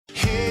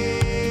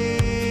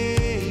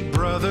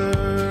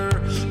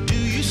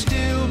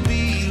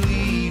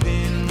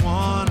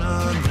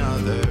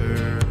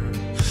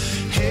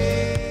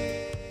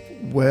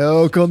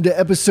Welcome to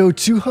episode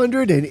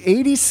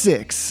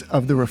 286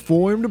 of the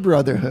Reformed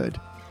Brotherhood.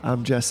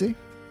 I'm Jesse.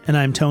 And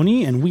I'm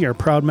Tony, and we are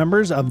proud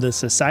members of the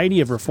Society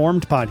of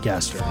Reformed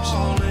Podcasters.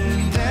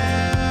 Falling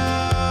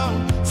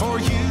down for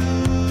you.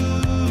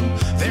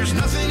 There's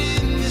nothing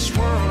in this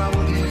world I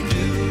wouldn't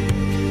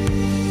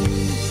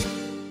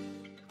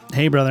do.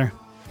 Hey, brother.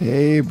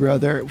 Hey,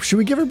 brother. Should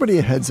we give everybody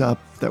a heads up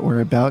that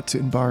we're about to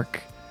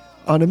embark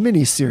on a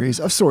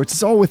mini-series of sorts?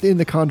 It's all within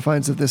the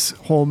confines of this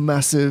whole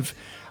massive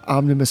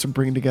omnibus we're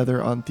bringing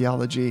together on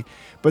theology,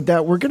 but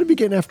that we're going to be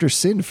getting after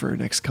sin for the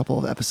next couple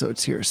of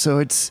episodes here. So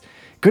it's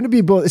going to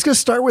be both. It's going to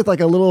start with like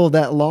a little of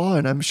that law,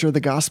 and I'm sure the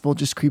gospel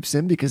just creeps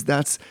in because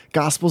that's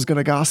gospel's going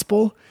to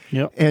gospel.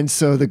 Yep. And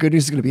so the good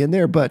news is going to be in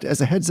there. But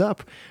as a heads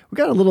up, we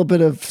got a little bit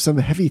of some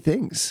heavy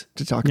things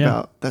to talk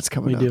about that's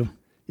coming up. We do.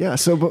 Yeah.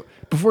 So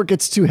before it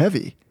gets too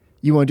heavy,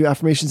 you want to do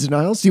affirmations,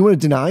 denials? Do you want to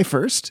deny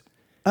first?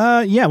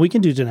 Yeah, we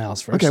can do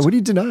denials first. Okay. What are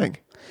you denying?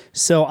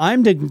 So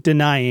I'm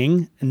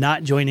denying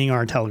not joining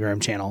our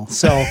Telegram channel.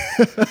 So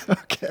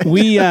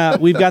we've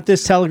got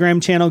this Telegram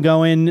channel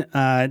going.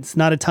 It's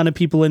not a ton of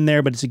people in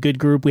there, but it's a good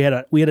group. We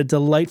had a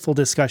delightful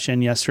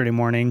discussion yesterday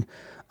morning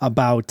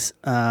about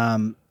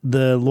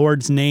the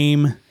Lord's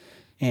name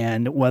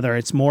and whether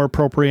it's more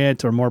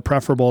appropriate or more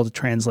preferable to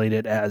translate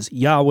it as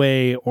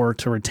Yahweh or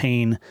to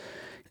retain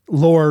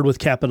Lord with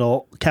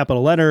capital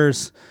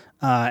letters.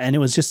 And it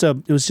was just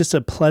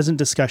a pleasant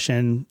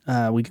discussion.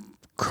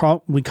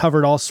 We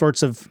covered all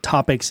sorts of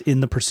topics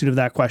in the pursuit of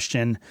that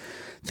question,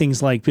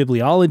 things like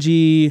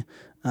bibliology,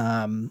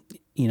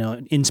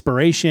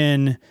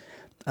 inspiration,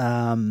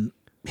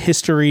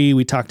 history.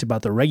 We talked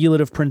about the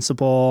regulative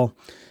principle.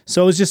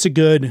 So it was just a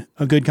good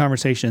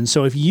conversation.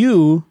 So if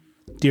you,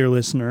 dear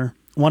listener,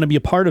 want to be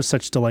a part of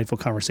such delightful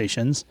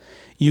conversations,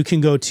 you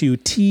can go to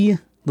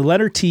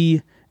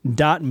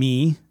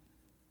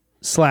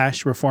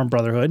t.me/Reformed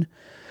Brotherhood.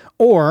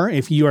 Or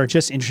if you are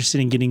just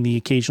interested in getting the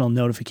occasional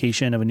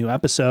notification of a new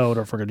episode,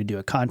 or if we're going to do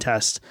a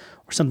contest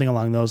or something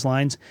along those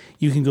lines,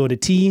 you can go to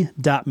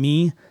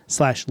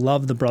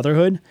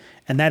t.me/lovethebrotherhood,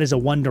 and that is a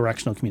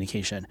one-directional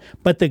communication.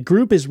 But the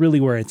group is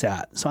really where it's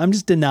at. So I'm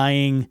just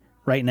denying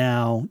right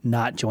now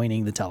not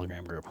joining the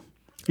Telegram group.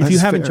 If you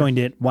haven't joined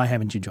it, why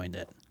haven't you joined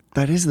it?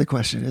 That is the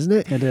question, isn't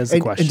it? It is the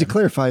question. And to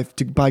clarify,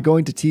 by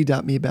going to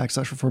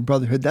t.me/Reformed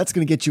Brotherhood, that's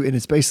going to get you in.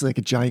 It's basically like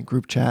a giant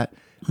group chat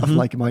of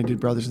like-minded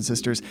brothers and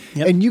sisters.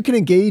 Yep. And you can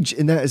engage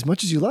in that as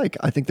much as you like.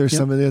 I think there's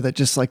some in there that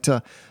just like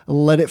to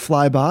let it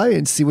fly by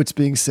and see what's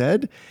being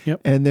said.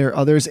 Yep. And there are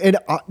others. And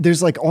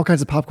there's like all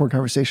kinds of popcorn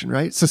conversation,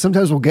 right? So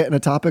sometimes we'll get in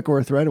a topic or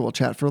a thread and we'll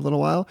chat for a little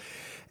while.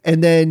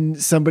 And then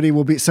somebody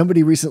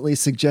recently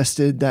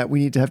suggested that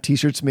we need to have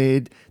t-shirts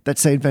made that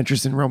say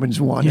Adventures in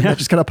Romans 1. And that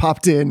just kind of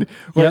popped in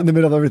right in the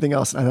middle of everything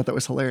else. And I thought that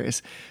was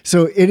hilarious.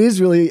 So it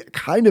is really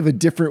kind of a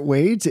different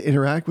way to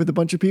interact with a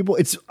bunch of people.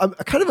 It's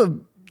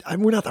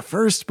we're not the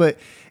first, but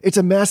it's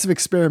a massive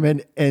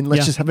experiment, and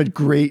let's just have a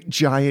great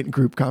giant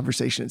group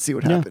conversation and see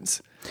what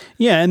happens.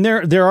 Yeah, and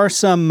there are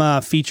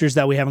some features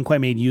that we haven't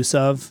quite made use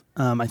of.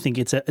 I think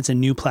it's a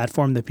new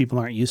platform that people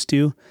aren't used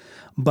to,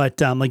 but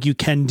like you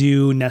can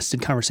do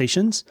nested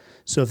conversations.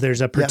 So if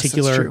there's a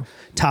particular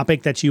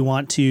topic that you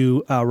want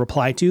to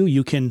reply to,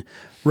 you can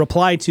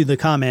reply to the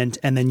comment,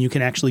 and then you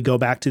can actually go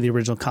back to the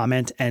original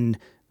comment and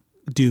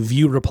do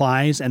view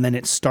replies, and then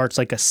it starts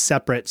like a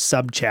separate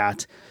sub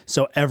chat.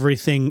 So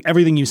everything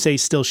you say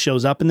still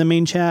shows up in the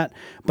main chat,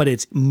 but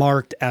it's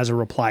marked as a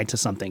reply to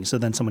something. So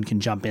then someone can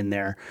jump in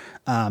there.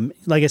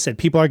 Like I said,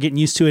 people are getting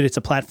used to it. It's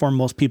a platform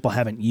most people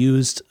haven't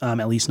used,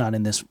 at least not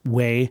in this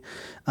way.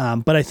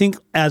 But I think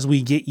as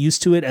we get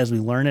used to it, as we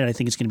learn it, I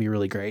think it's going to be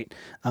really great.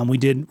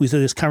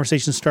 This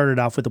conversation started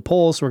off with the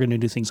polls. So we're going to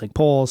do things like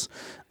polls.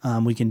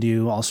 We can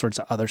do all sorts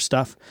of other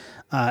stuff.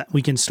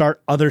 We can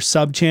start other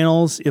sub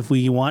channels if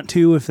we want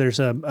to. If there's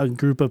a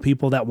group of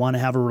people that want to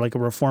have a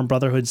Reformed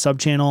Brotherhood sub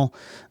channel,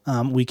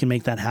 we can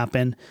make that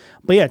happen.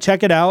 But yeah,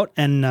 check it out.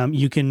 And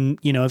you can,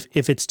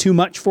 if it's too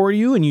much for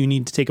you and you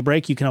need to take a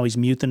break, you can always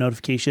mute the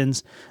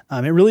notifications.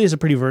 It really is a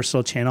pretty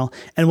versatile channel.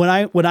 And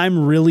what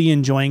I'm really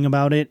enjoying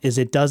about it is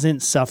it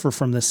doesn't suffer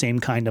from the same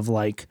kind of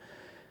what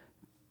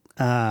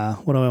do I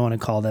want to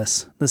call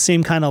this? The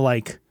same kind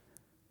of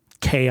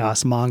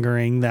chaos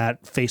mongering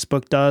that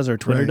Facebook does or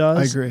Twitter does.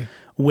 I agree.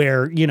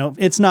 Where,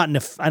 it's not,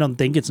 I don't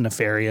think it's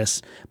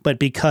nefarious, but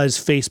because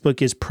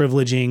Facebook is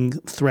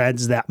privileging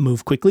threads that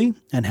move quickly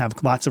and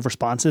have lots of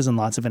responses and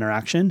lots of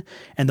interaction,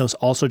 and those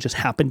also just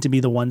happen to be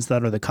the ones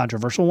that are the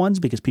controversial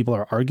ones because people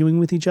are arguing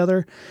with each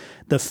other,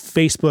 the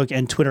Facebook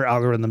and Twitter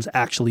algorithms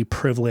actually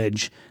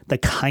privilege the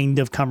kind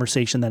of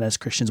conversation that as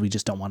Christians we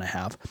just don't want to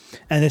have.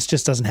 And this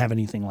just doesn't have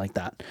anything like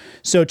that.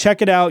 So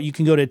check it out. You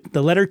can go to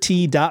the letter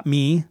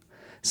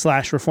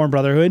t.me/Reformed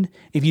Brotherhood.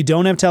 If you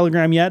don't have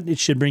Telegram yet, it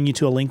should bring you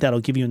to a link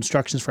that'll give you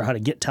instructions for how to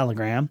get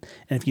Telegram.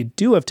 And if you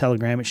do have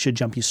Telegram, it should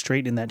jump you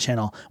straight in that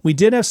channel. We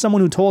did have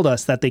someone who told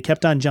us that they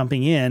kept on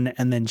jumping in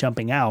and then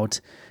jumping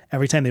out,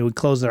 every time they would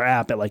close their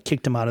app, it like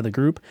kicked them out of the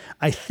group.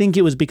 I think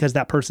it was because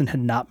that person had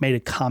not made a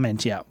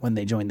comment yet when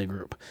they joined the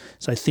group.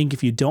 So I think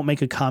if you don't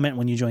make a comment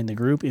when you join the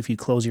group, if you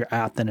close your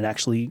app, then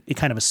it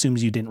kind of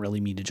assumes you didn't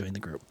really mean to join the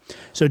group.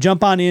 So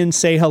jump on in,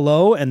 say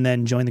hello, and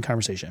then join the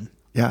conversation.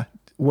 Yeah.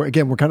 We're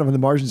kind of on the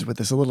margins with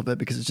this a little bit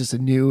because it's just a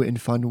new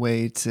and fun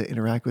way to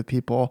interact with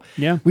people.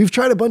 Yeah. We've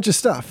tried a bunch of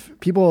stuff.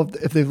 People,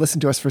 if they've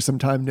listened to us for some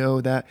time,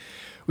 know that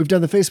we've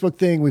done the Facebook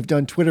thing. We've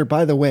done Twitter.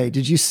 By the way,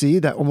 did you see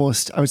that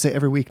almost, I would say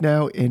every week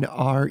now in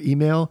our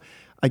email,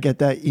 I get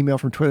that email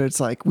from Twitter.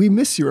 It's like, we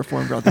miss you,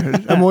 Reformed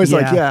Brotherhood. I'm always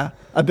like, yeah,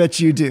 I bet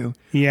you do.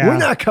 Yeah. We're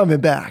not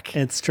coming back.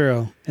 It's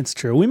true. It's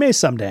true. We may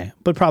someday,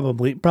 but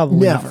probably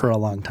not for a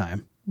long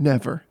time.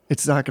 Never.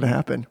 It's not going to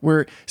happen.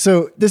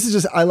 This is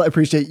just, I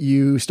appreciate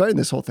you starting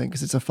this whole thing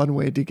because it's a fun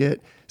way to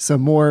get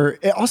some more.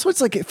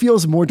 It's like, it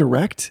feels more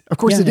direct. Of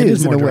course it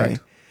is in a way.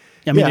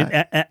 I mean,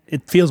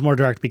 it feels more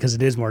direct because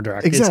it is more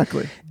direct.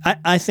 Exactly.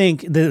 I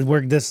think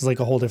this is like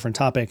a whole different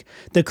topic.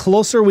 The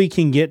closer we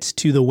can get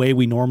to the way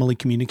we normally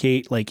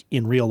communicate, like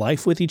in real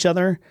life with each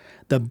other,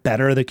 the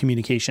better the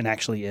communication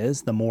actually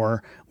is, the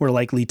more we're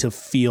likely to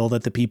feel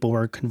that the people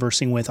we're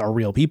conversing with are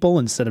real people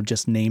instead of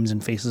just names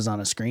and faces on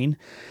a screen.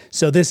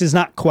 So this is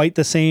not quite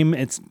the same.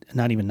 It's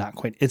not even not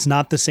quite. It's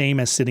not the same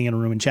as sitting in a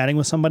room and chatting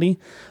with somebody,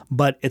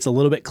 but it's a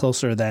little bit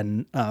closer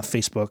than a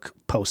Facebook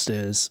post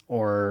is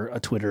or a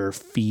Twitter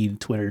feed,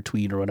 Twitter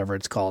tweet, or whatever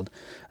it's called.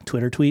 A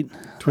Twitter tweet?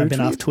 I've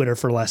been off Twitter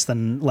for less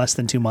than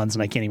 2 months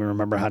and I can't even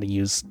remember how to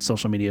use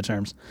social media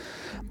terms.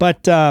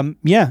 But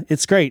yeah,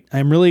 it's great.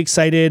 I'm really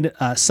excited.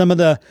 Some of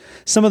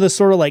the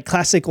sort of like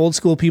classic old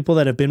school people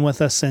that have been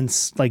with us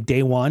since like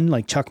day one,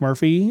 like Chuck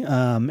Murphy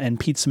and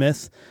Pete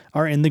Smith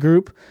are in the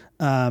group.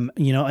 And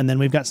then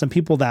we've got some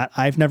people that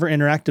I've never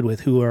interacted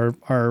with who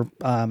are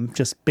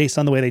just based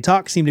on the way they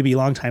talk, seem to be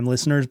longtime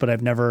listeners, but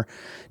I've never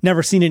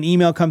seen an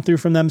email come through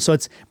from them. So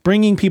it's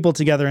bringing people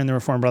together in the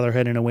Reformed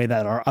Brotherhood in a way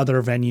that our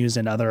other venues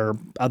and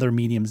other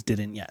mediums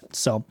didn't yet.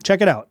 So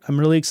check it out. I'm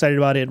really excited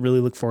about it. Really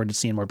look forward to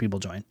seeing more people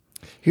join.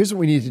 Here's what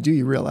we need to do,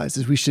 you realize,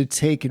 is we should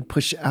take and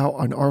push out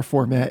on our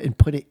format and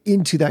put it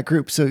into that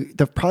group. So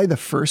probably the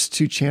first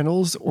two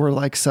channels or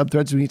like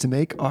subthreads we need to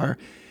make are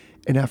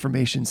an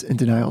affirmations and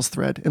denials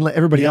thread and let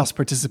everybody else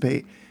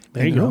participate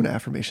in their own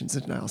affirmations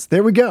and denials.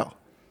 There we go.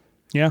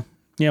 Yeah.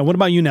 Yeah. What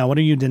about you now? What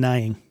are you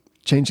denying?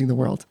 Changing the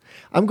world.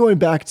 I'm going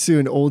back to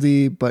an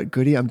oldie but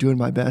goodie. I'm doing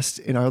my best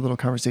in our little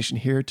conversation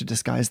here to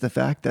disguise the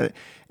fact that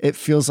it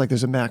feels like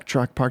there's a Mack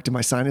truck parked in my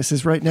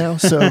sinuses right now.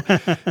 So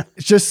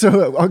just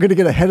so I'm going to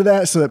get ahead of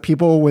that so that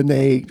people, when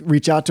they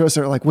reach out to us,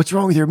 are like, what's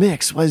wrong with your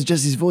mix? Why does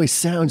Jesse's voice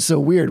sound so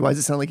weird? Why does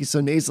it sound like he's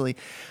so nasally?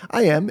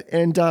 I am.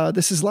 And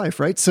this is life,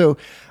 right? So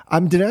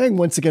I'm denying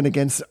once again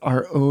against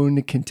our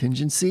own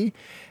contingency.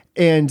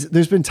 And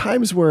there's been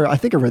times where I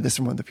think I read this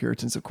from one of the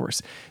Puritans, of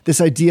course,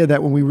 this idea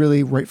that when we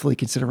really rightfully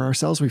consider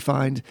ourselves, we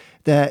find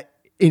that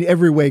in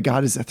every way,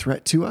 God is a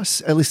threat to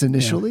us, at least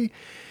initially.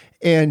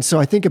 Yeah. And so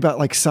I think about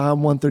like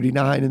Psalm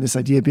 139 and this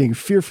idea of being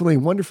fearfully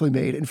and wonderfully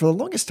made. And for the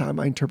longest time,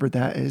 I interpret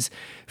that as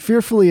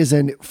fearfully as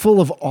in full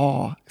of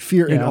awe,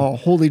 fear and awe,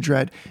 holy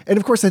dread. And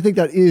of course, I think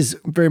that is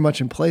very much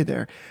in play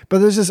there. But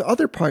there's this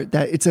other part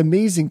that it's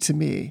amazing to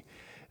me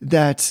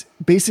that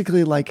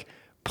basically like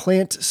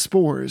plant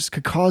spores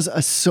could cause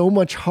us so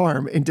much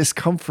harm and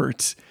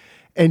discomfort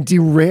and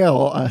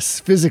derail us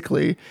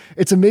physically.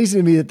 It's amazing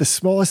to me that the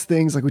smallest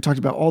things, like we talked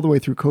about all the way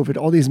through COVID,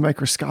 all these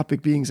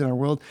microscopic beings in our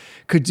world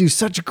could do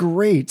such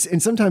great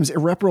and sometimes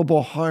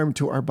irreparable harm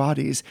to our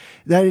bodies,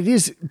 that it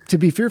is to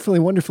be fearfully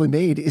and wonderfully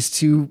made is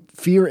to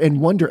fear and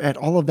wonder at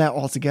all of that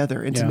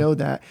altogether and to know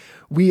that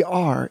we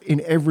are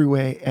in every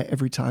way at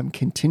every time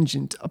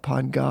contingent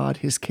upon God,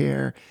 his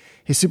care,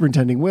 his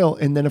superintending will,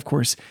 and then, of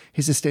course,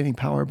 his sustaining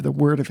power, the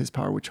word of his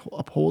power, which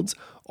upholds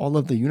all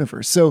of the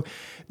universe. So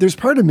there's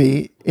part of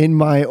me in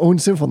my own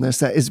sinfulness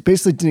that is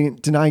basically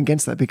denying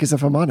against that, because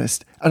if I'm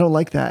honest, I don't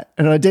like that.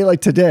 And on a day like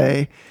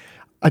today,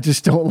 I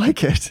just don't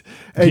like it.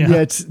 And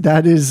yet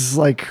that is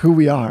like who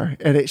we are.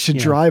 And it should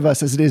drive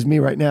us, as it is me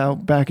right now,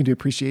 back into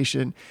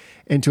appreciation,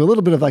 into a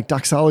little bit of like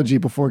doxology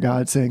before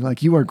God, saying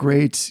like, you are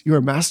great, you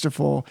are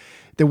masterful.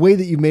 The way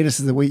that you've made us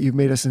is the way you've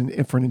made us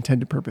for an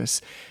intended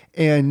purpose.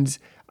 And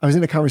I was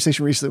in a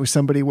conversation recently with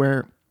somebody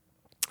where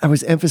I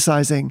was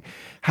emphasizing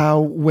how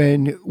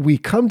when we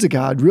come to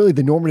God, really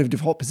the normative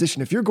default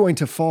position, if you're going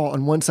to fall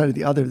on one side or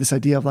the other, this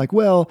idea of like,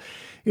 well,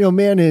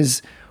 man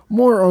is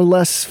more or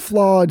less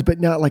flawed, but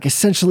not like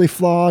essentially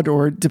flawed,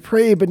 or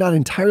depraved, but not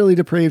entirely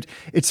depraved.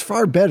 It's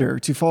far better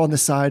to fall on the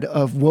side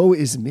of woe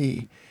is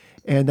me.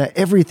 And that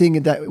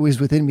everything that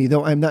was within me,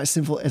 though I'm not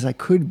sinful as I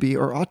could be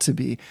or ought to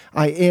be,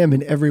 I am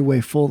in every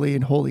way fully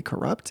and wholly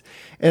corrupt.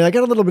 And I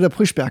got a little bit of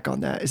pushback on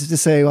that, is to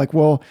say like,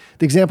 well,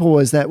 the example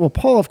was that, well,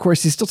 Paul, of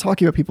course, he's still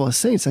talking about people as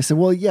saints. I said,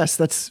 well, yes,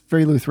 that's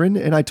very Lutheran,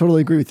 and I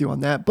totally agree with you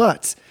on that.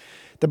 But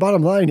the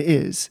bottom line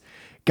is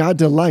God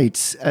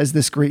delights as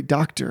this great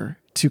doctor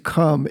to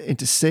come and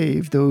to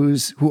save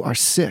those who are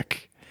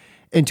sick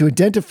and to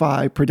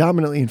identify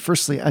predominantly and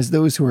firstly as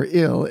those who are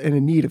ill and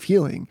in need of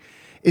healing.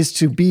 is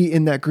to be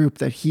in that group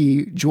that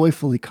he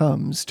joyfully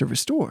comes to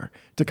restore,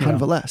 to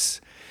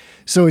convalesce.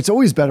 So it's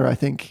always better, I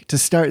think, to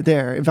start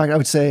there. In fact, I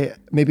would say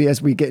maybe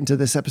as we get into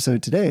this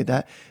episode today,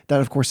 that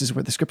of course is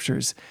where the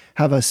scriptures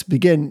have us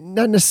begin,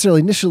 not necessarily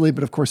initially,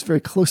 but of course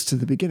very close to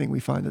the beginning. We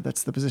find that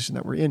that's the position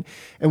that we're in,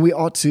 and we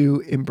ought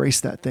to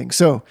embrace that thing.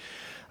 So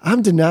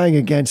I'm denying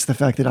against the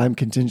fact that I'm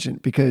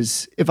contingent,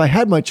 because if I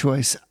had my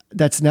choice,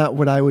 that's not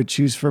what I would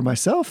choose for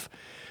myself.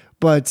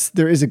 But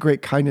there is a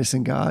great kindness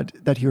in God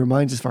that he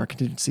reminds us of our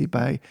contingency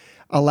by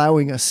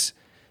allowing us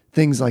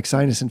things like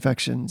sinus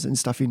infections and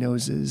stuffy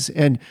noses.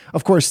 And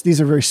of course,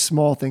 these are very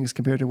small things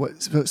compared to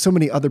what so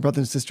many other brothers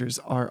and sisters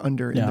are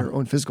under in their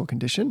own physical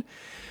condition.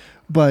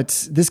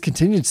 But this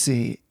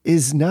contingency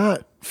is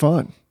not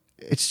fun.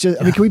 It's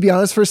just, I mean, can we be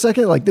honest for a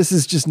second? Like, this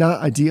is just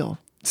not ideal.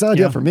 It's not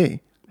ideal for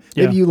me.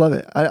 Maybe you love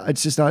it.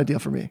 It's just not ideal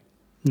for me.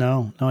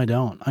 No, I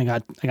don't. I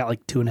got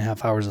like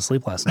 2.5 hours of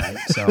sleep last night.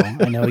 So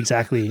I know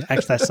exactly.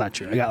 Actually, that's not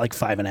true. I got like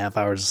 5.5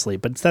 hours of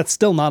sleep, but that's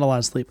still not a lot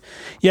of sleep.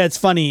 Yeah, it's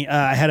funny.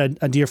 I had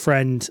a dear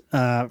friend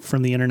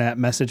from the internet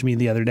message me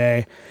the other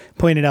day,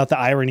 pointed out the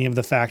irony of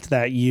the fact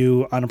that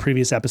you, on a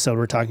previous episode,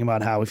 were talking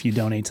about how if you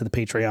donate to the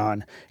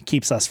Patreon, it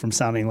keeps us from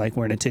sounding like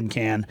we're in a tin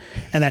can.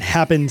 And that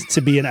happened to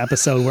be an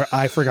episode where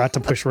I forgot to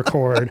push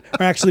record,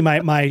 or actually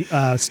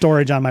my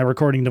storage on my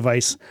recording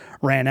device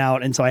ran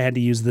out. And so I had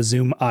to use the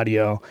Zoom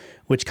audio,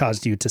 which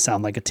caused you to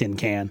sound like a tin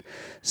can.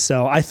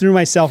 So I threw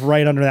myself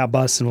right under that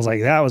bus and was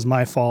like, that was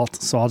my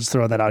fault. So I'll just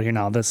throw that out here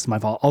now. This is my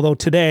fault. Although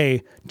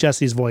today,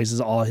 Jesse's voice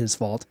is all his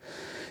fault.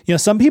 You know,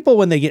 some people,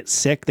 when they get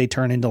sick, they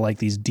turn into like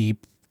these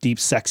deep,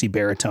 sexy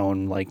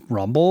baritone like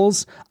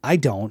rumbles. I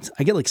don't.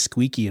 I get like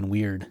squeaky and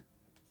weird.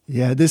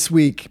 Yeah, this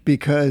week,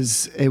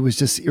 because it was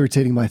just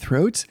irritating my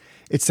throat,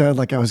 it sounded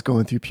like I was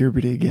going through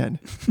puberty again.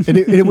 And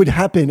it would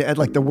happen at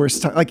like the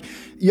worst time. Like,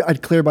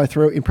 I'd clear my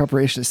throat in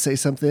preparation to say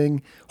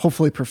something,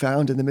 hopefully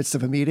profound, in the midst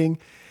of a meeting.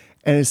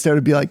 And instead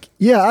of be like,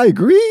 yeah, I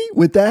agree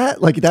with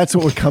that. Like, that's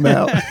what would come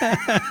out.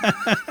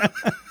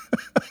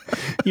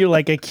 You're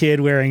like a kid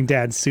wearing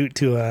dad's suit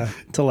to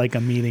like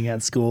a meeting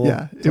at school.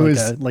 Yeah, it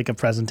was like a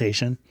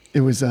presentation.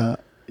 It was,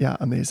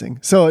 amazing.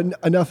 So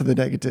enough of the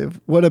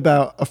negative. What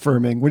about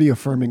affirming? What are you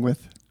affirming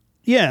with?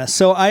 Yeah,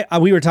 so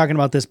we were talking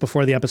about this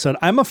before the episode.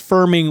 I'm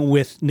affirming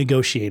with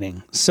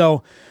negotiating.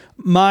 So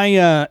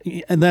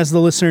and as the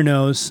listener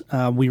knows,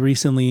 we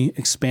recently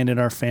expanded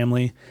our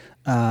family.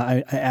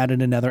 I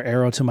added another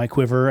arrow to my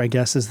quiver, I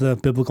guess is the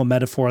biblical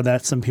metaphor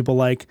that some people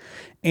like.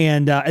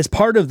 And as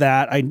part of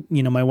that,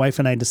 my wife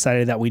and I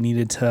decided that we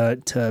needed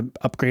to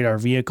upgrade our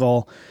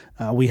vehicle.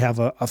 We have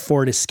a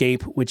Ford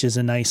Escape, which is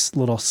a nice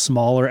little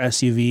smaller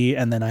SUV.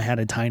 And then I had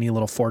a tiny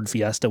little Ford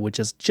Fiesta, which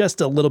is just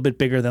a little bit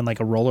bigger than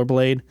like a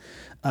rollerblade.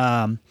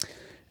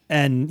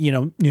 And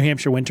New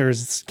Hampshire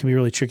winters can be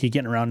really tricky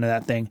getting around to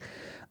that thing.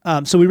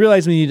 So we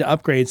realized we needed to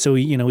upgrade. So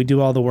we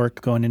do all the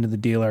work going into the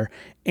dealer.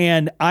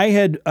 And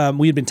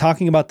we had been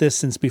talking about this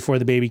since before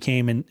the baby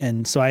came.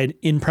 And so I had,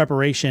 in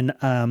preparation,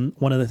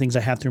 one of the things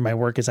I have through my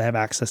work is I have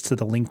access to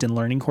the LinkedIn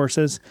learning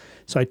courses.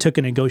 So I took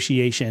a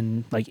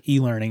negotiation, like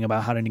e-learning,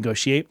 about how to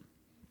negotiate.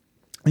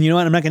 And you know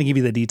what? I'm not going to give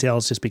you the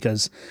details just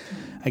because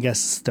I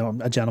guess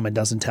a gentleman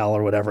doesn't tell,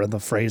 or whatever the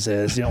phrase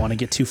is. You don't want to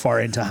get too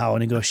far into how a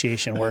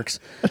negotiation works.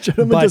 A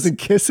gentleman doesn't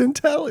kiss and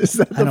tell? Is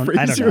that the phrase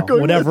I don't you're know.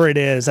 going Whatever with? it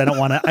is, I don't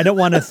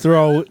want to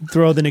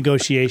throw the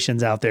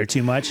negotiations out there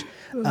too much.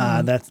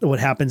 That's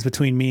what happens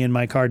between me and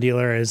my car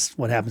dealer is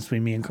what happens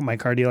between me and my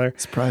car dealer.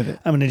 It's private.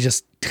 I'm going to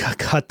just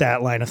cut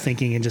that line of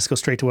thinking and just go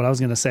straight to what I was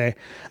going to say.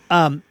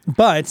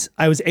 But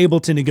I was able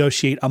to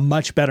negotiate a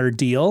much better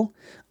deal.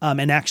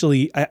 And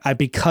actually,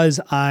 because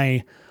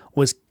I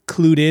was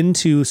clued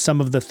into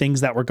some of the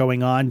things that were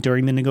going on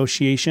during the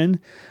negotiation,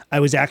 I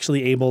was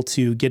actually able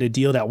to get a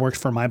deal that worked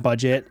for my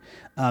budget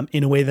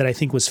in a way that I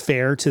think was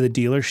fair to the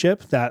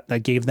dealership,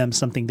 that gave them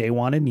something they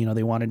wanted.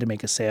 They wanted to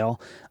make a sale.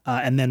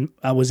 And then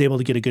I was able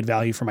to get a good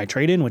value for my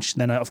trade-in, which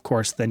then, of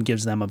course, then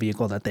gives them a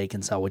vehicle that they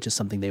can sell, which is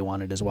something they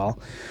wanted as well.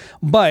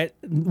 But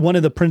one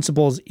of the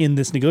principles in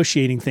this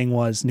negotiating thing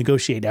was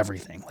negotiate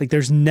everything. Like,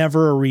 there's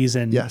never a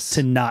reason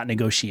to not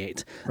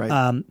negotiate.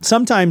 Right.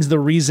 Sometimes the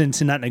reason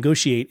to not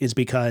negotiate is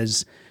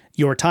because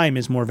your time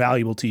is more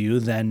valuable to you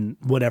than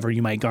whatever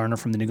you might garner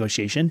from the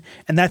negotiation.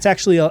 And that's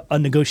actually a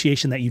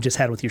negotiation that you just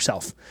had with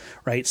yourself,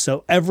 right?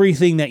 So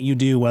everything that you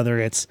do, whether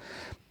it's,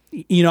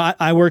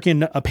 I work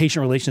in a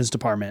patient relations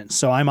department.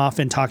 So I'm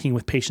often talking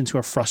with patients who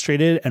are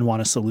frustrated and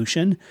want a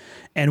solution.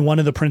 And one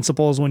of the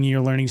principles when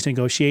you're learning to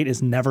negotiate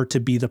is never to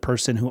be the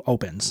person who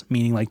opens,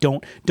 meaning like,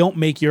 don't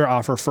make your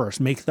offer first,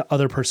 make the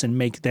other person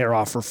make their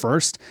offer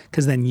first,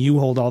 because then you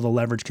hold all the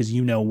leverage because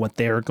you know what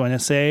they're going to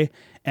say.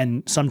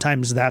 And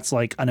sometimes that's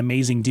like an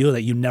amazing deal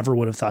that you never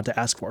would have thought to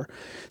ask for.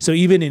 So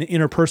even in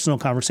interpersonal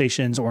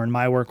conversations or in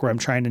my work where I'm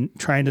trying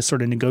to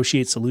sort of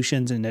negotiate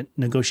solutions and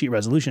negotiate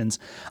resolutions,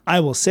 I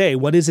will say,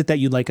 what is it that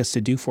you'd like us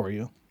to do for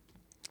you?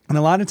 And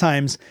a lot of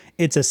times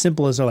it's as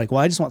simple as they're like,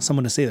 well, I just want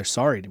someone to say they're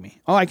sorry to me.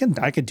 Oh, I could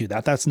do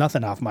that. That's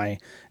nothing off my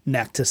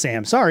neck to say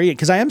I'm sorry,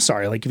 because I am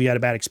sorry. Like, if you had a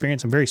bad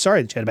experience, I'm very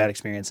sorry that you had a bad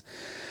experience.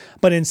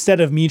 But instead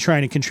of me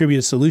trying to contribute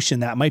a solution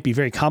that might be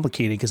very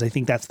complicated, because I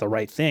think that's the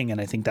right thing and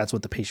I think that's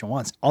what the patient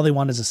wants, all they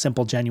want is a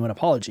simple, genuine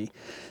apology.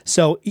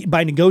 So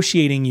by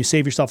negotiating, you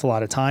save yourself a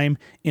lot of time.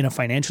 In a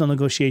financial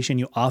negotiation,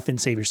 you often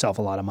save yourself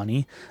a lot of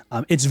money.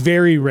 It's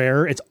very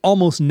rare. It's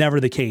almost never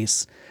the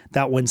case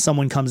that when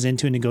someone comes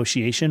into a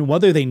negotiation,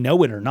 whether they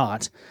know it or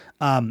not,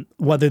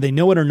 they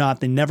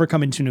never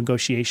come into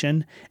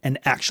negotiation and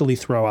actually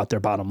throw out their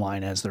bottom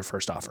line as their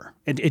first offer.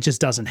 It just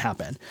doesn't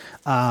happen.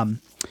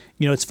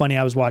 It's funny.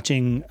 I was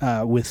watching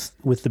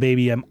with the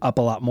baby. I'm up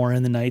a lot more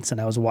in the nights, and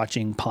I was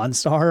watching Pawn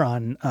Star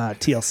on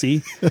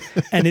TLC,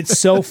 and it's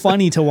so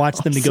funny to watch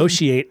them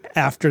negotiate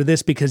after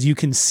this, because you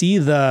can see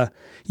the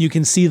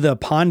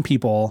pawn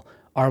people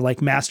are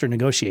like master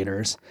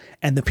negotiators,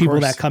 and the people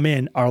that come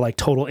in are like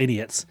total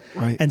idiots.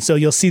 Right. And so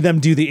you'll see them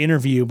do the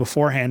interview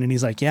beforehand, and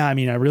he's like, yeah, I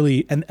mean, I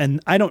really,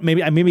 and I don't,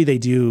 maybe they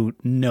do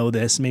know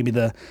this. Maybe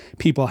the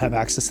people have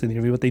access to the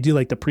interview, but they do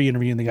like the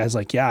pre-interview, and the guy's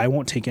like, yeah, I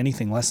won't take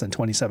anything less than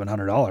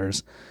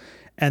 $2,700.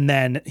 And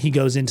then he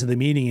goes into the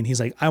meeting and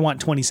he's like, I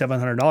want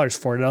 $2,700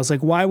 for it. I was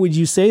like, why would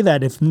you say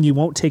that if you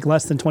won't take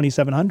less than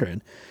 $2,700?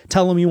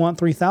 Tell him you want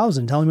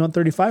 $3,000. Tell him you want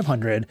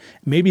 $3,500.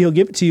 Maybe he'll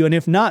give it to you. And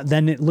if not,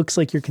 then it looks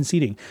like you're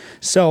conceding.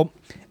 So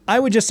I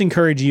would just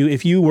encourage you,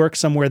 if you work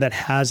somewhere that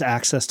has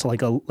access to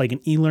like an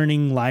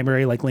e-learning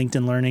library, like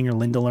LinkedIn Learning or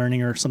Lynda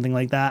Learning or something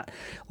like that,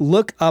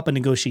 look up a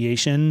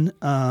negotiation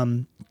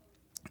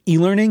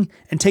e-learning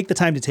and take the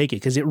time to take it,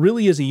 because it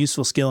really is a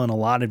useful skill in a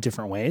lot of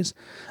different ways.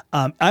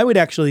 I would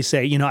actually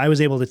say, I was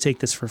able to take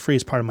this for free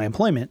as part of my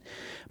employment,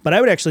 but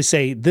I would actually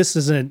say this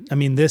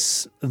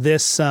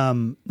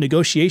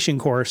negotiation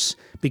course,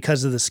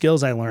 because of the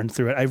skills I learned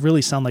through it, I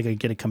really sound like I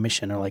get a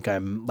commission, or like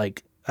I'm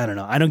like, I don't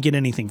know, I don't get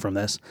anything from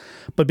this,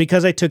 but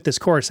because I took this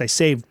course, I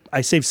saved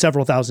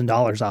several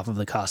 $1,000s off of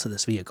the cost of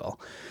this vehicle.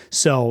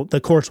 So the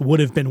course would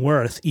have been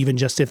worth, even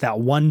just if that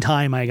one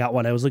time I got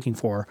what I was looking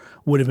for,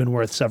 would have been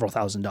worth several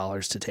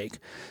 $1,000s to take.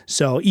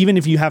 So even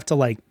if you have to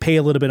like pay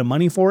a little bit of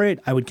money for it,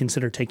 I would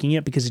consider taking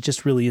it, because it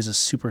just really is a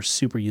super,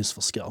 super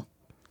useful skill.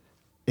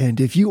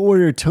 And if you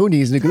order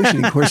Tony's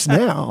negotiating course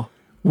now,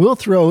 we'll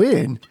throw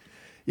in.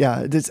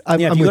 Yeah, if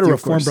you go to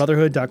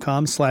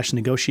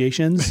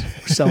reformbrotherhood.com/negotiations,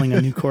 we're selling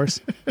a new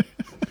course.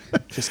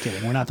 Just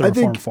kidding. We're not the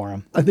Reform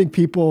Forum. I think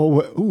people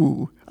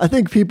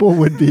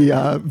would be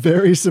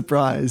very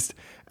surprised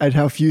at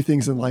how few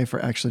things in life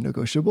are actually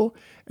negotiable.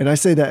 And I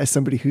say that as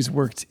somebody who's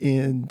worked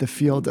in the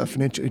field of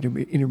financial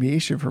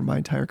intermediation for my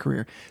entire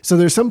career. So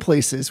there's some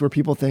places where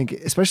people think,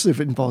 especially if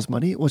it involves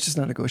money, well, it's just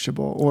not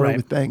negotiable. Or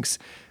with banks,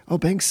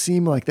 banks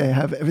seem like they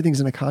have everything's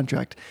in a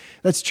contract.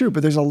 That's true,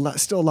 but there's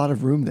still a lot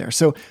of room there.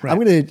 So I'm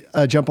going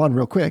to jump on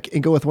real quick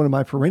and go with one of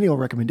my perennial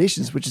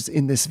recommendations, which is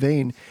in this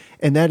vein.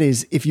 And that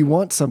is, if you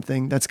want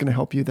something that's going to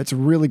help you, that's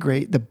really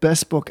great. The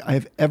best book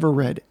I've ever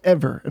read,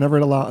 and I've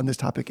read a lot on this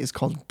topic, is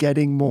called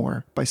Getting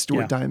More by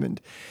Stuart Diamond.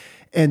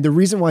 And the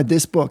reason why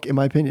this book, in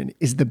my opinion,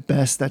 is the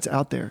best that's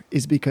out there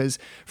is because,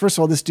 first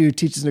of all, this dude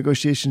teaches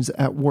negotiations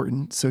at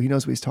Wharton, so he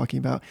knows what he's talking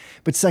about.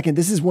 But second,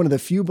 this is one of the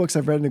few books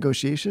I've read in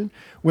negotiation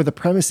where the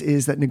premise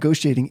is that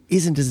negotiating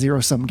isn't a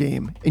zero-sum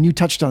game. And you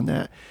touched on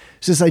that.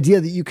 So this idea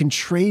that you can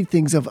trade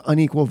things of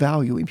unequal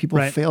value, and people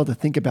fail to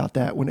think about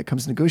that when it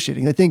comes to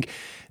negotiating. I think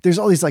there's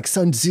all these like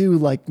Sun Tzu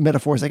like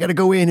metaphors. I got to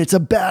go in. It's a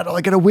battle.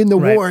 I got to win the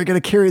war. I got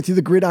to carry it through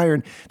the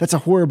gridiron. That's a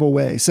horrible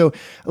way. So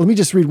let me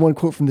just read one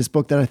quote from this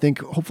book that I think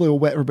hopefully will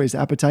whet everybody's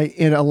appetite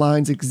and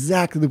aligns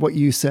exactly what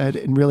you said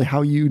and really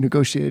how you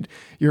negotiated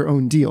your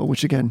own deal,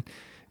 which again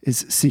is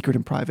secret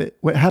and private.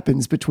 What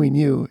happens between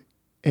you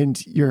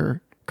and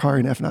your car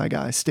and F&I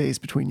guy stays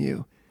between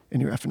you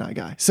and your F&I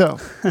guy. So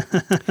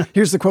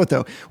here's the quote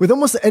though. With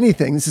almost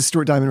anything, this is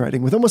Stuart Diamond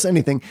writing, with almost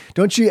anything,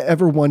 don't you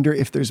ever wonder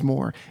if there's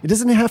more? It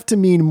doesn't have to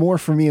mean more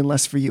for me and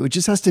less for you. It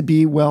just has to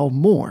be,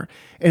 more.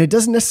 And it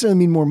doesn't necessarily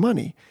mean more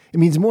money.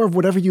 It means more of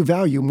whatever you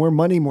value, more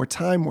money, more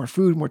time, more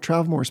food, more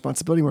travel, more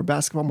responsibility, more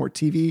basketball, more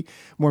TV,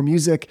 more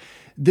music.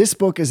 This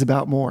book is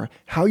about more.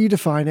 How you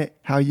define it,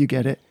 how you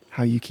get it,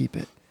 how you keep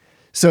it.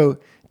 So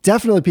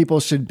definitely people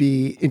should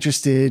be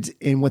interested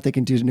in what they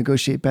can do to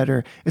negotiate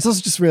better. It's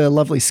also just really a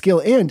lovely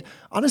skill. And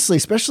honestly,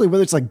 especially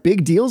whether it's like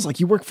big deals,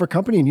 like you work for a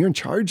company and you're in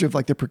charge of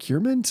like the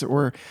procurement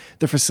or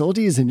the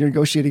facilities and you're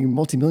negotiating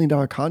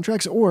multi-million-dollar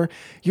contracts, or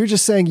you're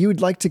just saying you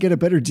would like to get a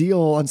better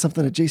deal on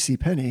something at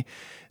JCPenney.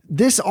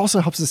 This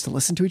also helps us to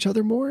listen to each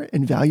other more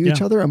and value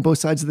each other on both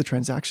sides of the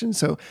transaction.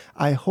 So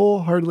I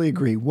wholeheartedly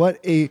agree. What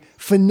a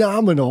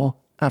phenomenal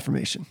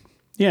affirmation.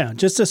 Yeah.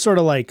 Just to sort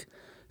of like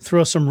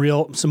throw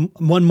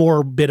one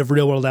more bit of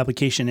real world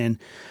application in,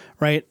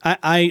 right?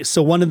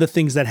 So one of the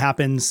things that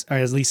happens, or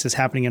at least is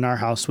happening in our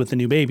house with the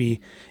new baby,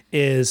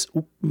 is,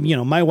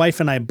 my wife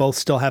and I both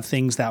still have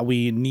things that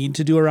we need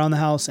to do around the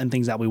house and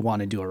things that we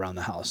want to do around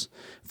the house.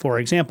 For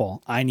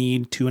example, I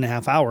need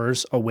 2.5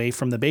 hours away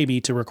from the baby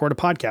to record a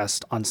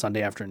podcast on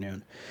Sunday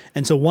afternoon.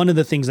 And so one of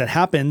the things that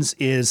happens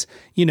is,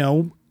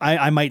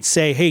 I might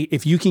say, hey,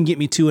 if you can get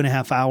me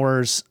 2.5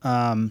 hours,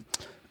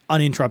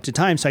 uninterrupted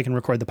time so I can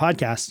record the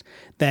podcast,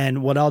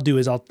 then what I'll do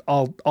is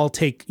I'll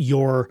take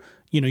your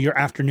your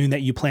afternoon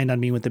that you planned on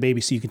being with the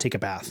baby so you can take a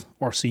bath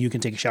or so you can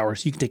take a shower,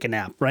 so you can take a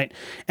nap, right?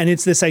 And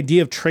it's this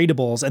idea of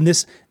tradables. And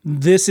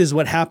this is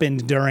what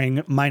happened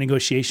during my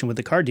negotiation with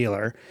the car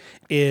dealer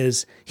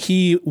is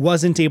he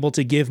wasn't able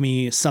to give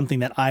me something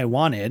that I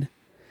wanted.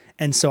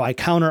 And so I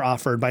counter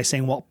offered by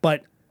saying, well,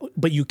 but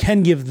you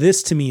can give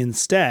this to me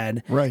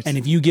instead. Right. And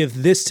if you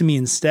give this to me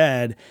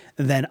instead,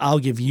 then I'll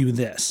give you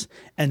this.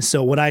 And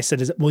so what I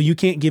said is, well, you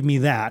can't give me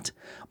that,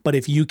 but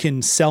if you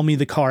can sell me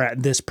the car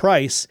at this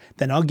price,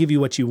 then I'll give you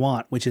what you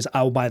want, which is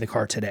I'll buy the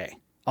car today.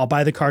 I'll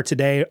buy the car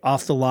today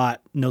off the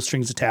lot, no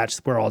strings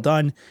attached. We're all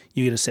done.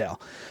 You get a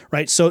sale,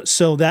 right?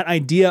 So that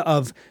idea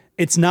of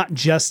it's not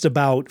just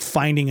about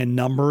finding a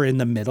number in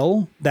the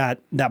middle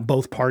that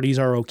both parties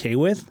are okay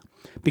with,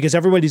 because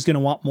everybody's going to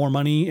want more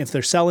money if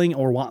they're selling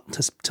or want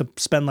to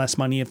spend less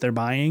money if they're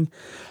buying.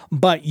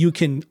 But you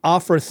can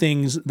offer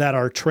things that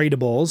are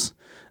tradables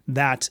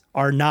that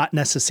are not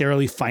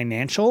necessarily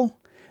financial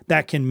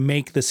that can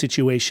make the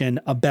situation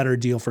a better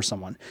deal for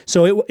someone.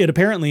 So it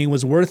apparently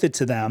was worth it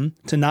to them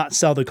to not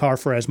sell the car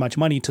for as much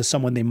money to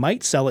someone they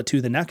might sell it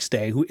to the next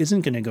day who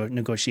isn't going to go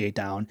negotiate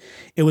down.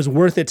 It was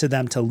worth it to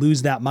them to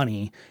lose that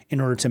money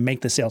in order to make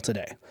the sale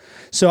today.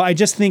 So I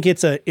just think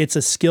it's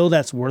a skill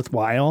that's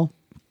worthwhile.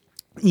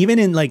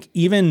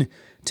 Even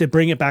to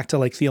bring it back to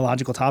like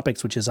theological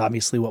topics, which is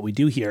obviously what we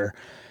do here,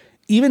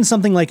 even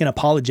something like an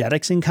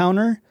apologetics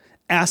encounter,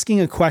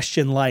 asking a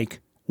question like,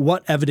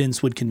 what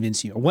evidence would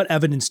convince you? Or what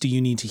evidence do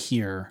you need to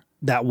hear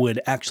that would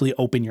actually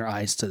open your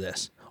eyes to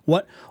this?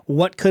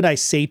 What could I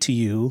say to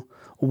you?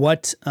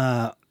 What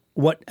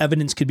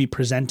evidence could be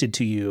presented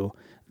to you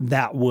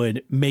that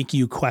would make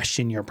you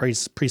question your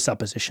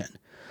presupposition?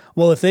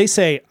 Well, if they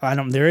say,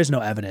 there is no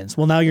evidence,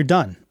 well, now you're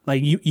done.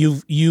 Like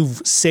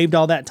you've saved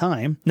all that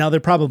time. Now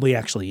there probably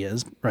actually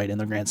is, right, in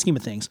the grand scheme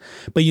of things,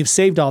 but you've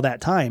saved all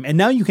that time. And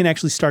now you can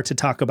actually start to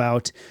talk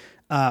about,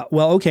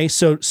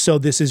 so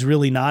this is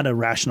really not a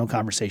rational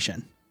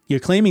conversation.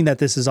 You're claiming that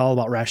this is all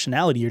about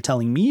rationality. You're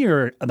telling me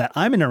that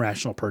I'm an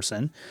irrational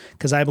person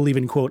because I believe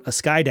in, quote, a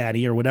sky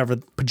daddy or whatever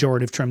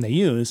pejorative term they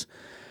use.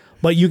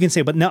 But you can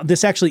say, but now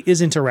this actually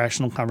isn't a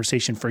rational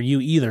conversation for you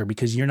either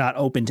because you're not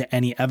open to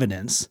any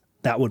evidence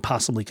that would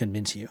possibly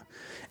convince you.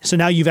 So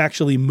now you've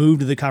actually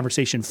moved the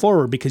conversation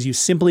forward because you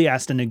simply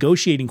asked a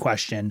negotiating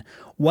question.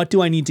 What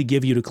do I need to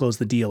give you to close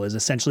the deal is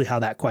essentially how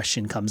that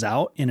question comes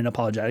out in an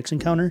apologetics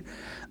encounter.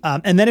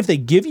 And then if they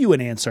give you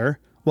an answer,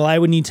 well, I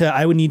would need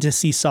to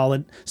see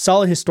solid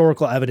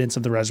historical evidence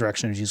of the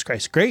resurrection of Jesus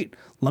Christ. Great.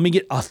 Let me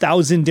get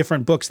 1,000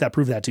 different books that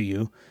prove that to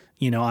you.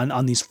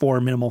 On these 4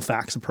 minimal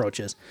facts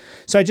approaches.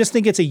 So I just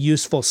think it's a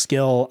useful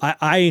skill.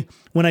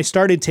 When I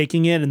started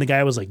taking it and the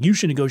guy was like, you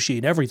should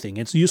negotiate everything.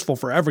 It's useful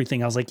for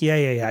everything. I was like, yeah.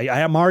 I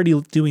am already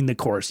doing the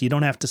course. You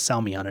don't have to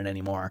sell me on it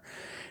anymore.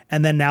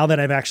 And then now that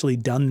I've actually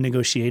done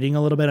negotiating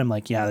a little bit, I'm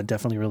like, yeah, that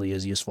definitely really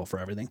is useful for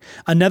everything.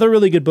 Another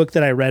really good book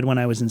that I read when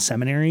I was in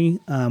seminary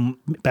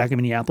back in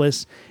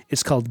Minneapolis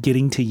is called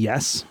Getting to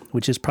Yes,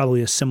 which is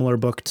probably a similar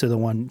book to the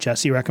one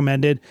Jesse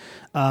recommended.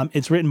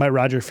 It's written by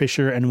Roger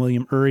Fisher and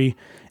William Ury.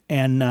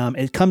 And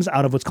it comes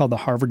out of what's called the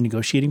Harvard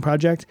Negotiating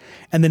Project.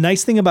 And the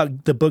nice thing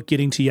about the book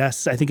Getting to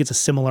Yes, I think it's a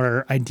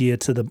similar idea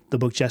to the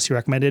book Jesse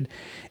recommended,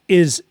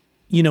 is,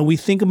 we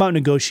think about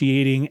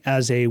negotiating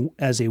as a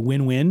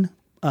win-win,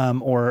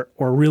 or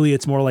really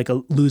it's more like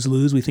a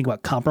lose-lose. We think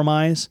about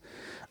compromise.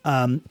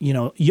 I'm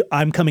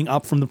coming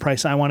up from the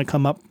price I want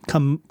to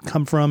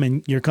come from,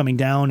 and you're coming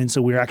down, and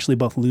so we're actually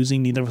both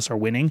losing. Neither of us are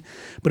winning.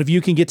 But if you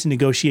can get to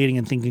negotiating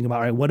and thinking about,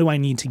 all right, what do I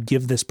need to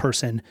give this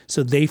person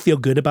so they feel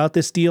good about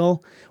this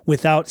deal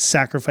without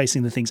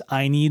sacrificing the things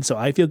I need so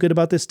I feel good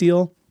about this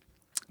deal,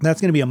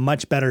 that's going to be a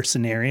much better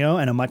scenario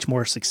and a much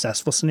more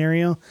successful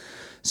scenario.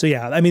 So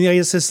yeah, I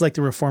guess this is like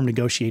the Reformed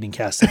Negotiating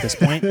Cast at this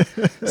point.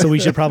 So we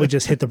should probably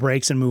just hit the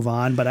brakes and move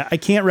on. But I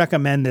can't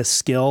recommend this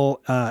skill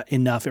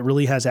enough. It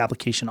really has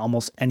application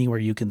almost anywhere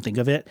you can think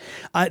of it.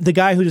 The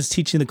guy who was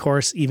teaching the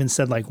course even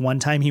said like one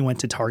time he went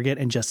to Target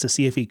and just to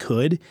see if he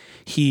could,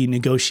 he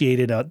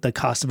negotiated the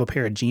cost of a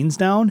pair of jeans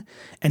down,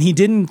 and he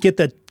didn't get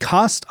the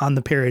cost on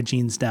the pair of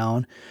jeans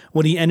down.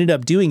 What he ended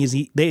up doing is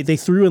they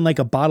threw in like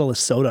a bottle of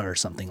soda or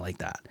something like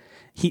that.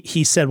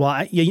 He said, well,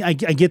 I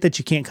get that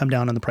you can't come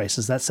down on the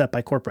prices. That's set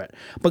by corporate.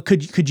 But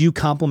could you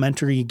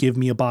complimentary give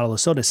me a bottle of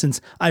soda? Since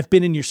I've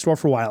been in your store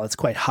for a while, it's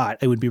quite hot.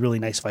 It would be really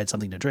nice if I had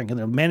something to drink. And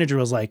the manager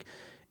was like,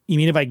 you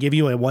mean if I give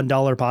you a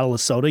 $1 bottle of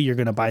soda, you're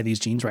going to buy these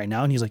jeans right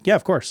now? And he's like, yeah,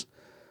 of course.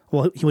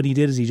 Well, what he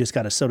did is he just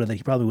got a soda that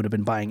he probably would have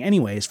been buying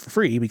anyways for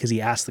free because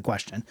he asked the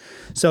question.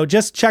 So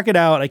just check it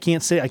out. I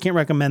can't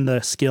recommend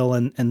the skill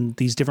and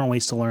these different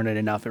ways to learn it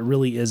enough. It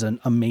really is an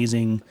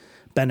amazing,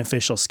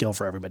 beneficial skill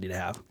for everybody to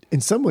have.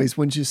 In some ways,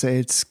 wouldn't you say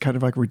it's kind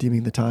of like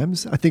redeeming the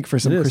times? I think for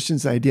some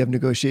Christians, the idea of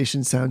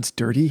negotiation sounds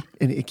dirty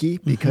and icky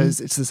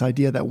because it's this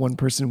idea that one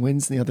person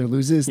wins and the other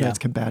loses, and that's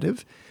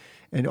combative.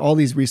 And all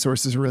these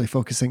resources are really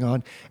focusing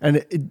on,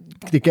 and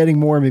they're getting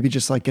more, maybe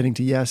just like Getting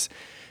to Yes.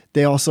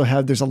 they also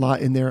have, there's a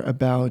lot in there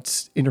about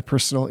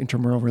interpersonal,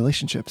 intramural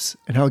relationships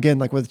and how, again,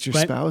 like whether it's your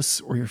Right.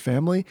 spouse or your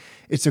family,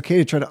 it's okay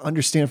to try to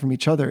understand from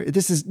each other.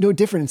 This is no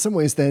different in some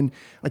ways than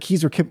like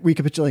he's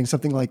recapitulating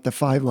something like the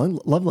 5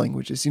 love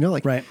languages,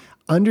 like Right.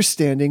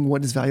 understanding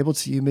what is valuable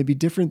to you may be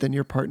different than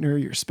your partner,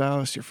 your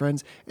spouse, your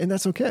friends, and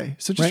that's okay.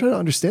 So just Right. try to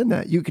understand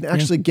that. You can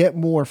actually get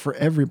more for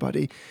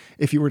everybody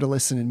if you were to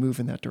listen and move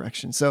in that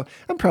direction. So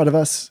I'm proud of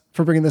us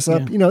for bringing this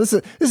up. Yeah.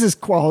 This is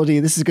quality.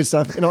 This is good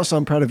stuff. And also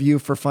I'm proud of you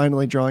for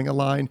finally drawing a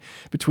line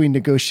between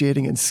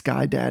negotiating and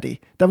Sky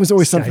Daddy. That was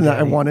always Sky something that I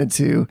Daddy. wanted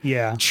to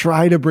Yeah.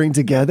 try to bring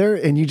together.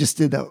 And you just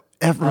did that I'll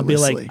be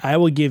effortlessly. like, I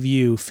will give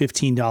you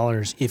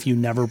 $15 if you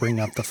never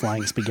bring up the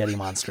flying spaghetti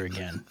monster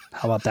again.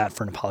 How about that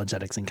for an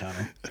apologetics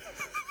encounter?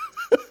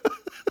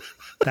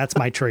 That's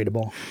my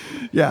tradable.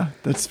 Yeah,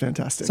 that's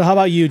fantastic. So how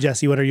about you,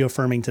 Jesse? What are you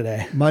affirming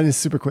today? Mine is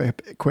super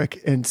quick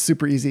and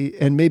super easy,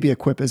 and maybe a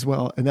quip as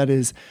well. And that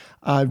is,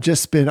 I've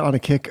just been on a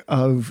kick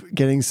of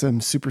getting some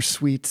super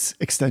sweet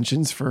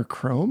extensions for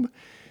Chrome.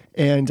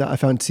 And I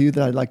found 2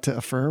 that I'd like to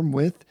affirm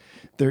with.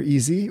 They're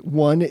easy.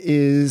 One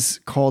is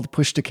called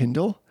Push to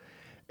Kindle.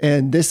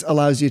 And this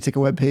allows you to take a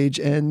web page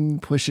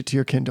and push it to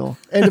your Kindle.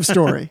 End of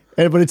story.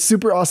 But it's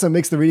super awesome.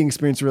 Makes the reading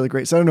experience really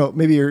great. So I don't know,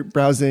 maybe you're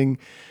browsing,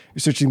 you're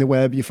searching the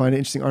web, you find an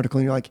interesting article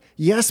and you're like,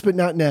 yes, but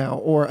not now.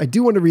 Or I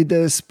do want to read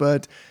this,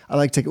 but I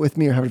like to take it with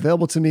me or have it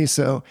available to me.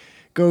 So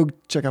go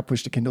check out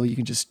Push to Kindle. You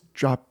can just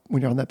drop,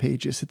 when you're on that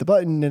page, just hit the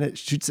button and it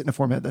shoots it in a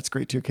format that's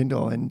great to your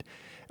Kindle. And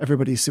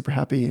everybody's super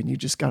happy and you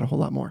just got a whole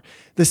lot more.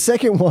 The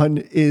second one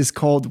is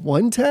called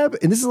OneTab.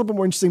 And this is a little bit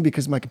more interesting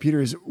because my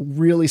computer is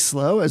really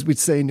slow. As we'd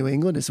say in New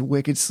England, it's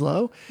wicked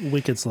slow.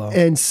 Wicked slow.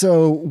 And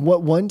so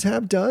what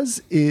OneTab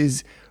does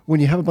is when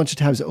you have a bunch of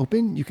tabs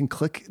open, you can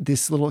click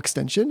this little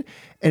extension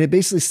and it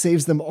basically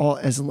saves them all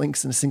as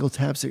links in a single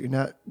tab so you're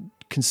not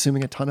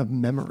consuming a ton of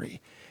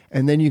memory.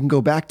 And then you can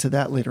go back to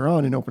that later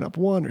on and open up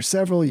one or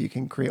several. You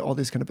can create all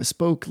these kind of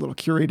bespoke little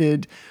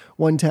curated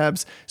one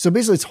tabs. So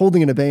basically it's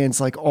holding in abeyance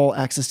like all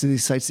access to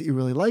these sites that you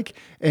really like.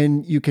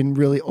 And you can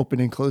really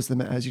open and close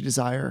them as you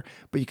desire,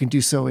 but you can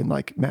do so in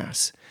like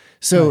mass.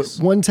 So Nice.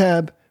 One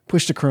tab,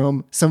 Push to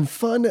Chrome, some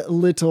fun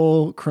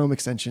little Chrome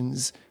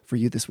extensions for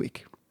you this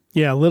week.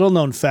 Yeah, little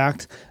known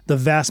fact, the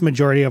vast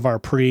majority of our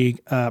pre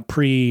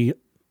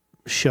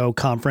show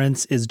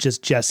conference is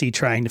just Jesse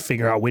trying to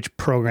figure out which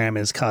program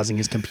is causing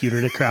his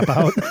computer to crap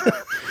out.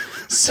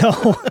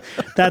 So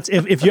that's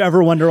if you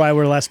ever wonder why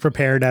we're less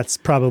prepared, that's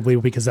probably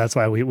because that's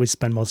why we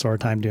spend most of our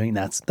time doing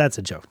that's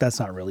a joke. That's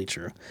not really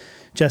true.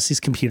 Jesse's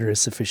computer is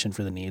sufficient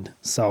for the need.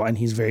 So and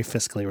he's very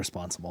fiscally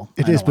responsible.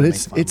 It I is, don't but wanna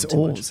it's make fun of him too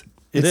old. much.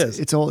 It is.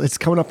 It's old. It's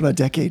coming up in a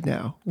decade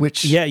now,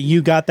 which Yeah,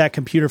 you got that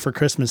computer for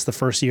Christmas the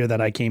first year that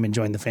I came and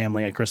joined the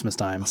family at Christmas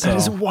time. So that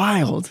is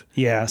wild.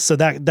 yeah, so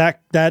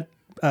that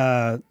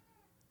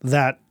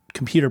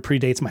computer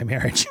predates my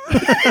marriage.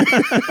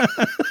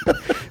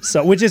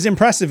 So, which is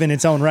impressive in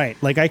its own right.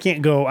 Like I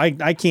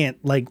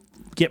can't like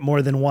get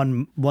more than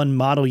one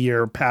model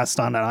year passed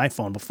on an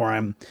iPhone before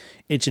I'm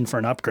itching for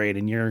an upgrade.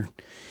 And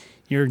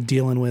you're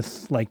dealing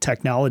with like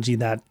technology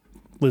that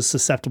was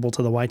susceptible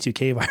to the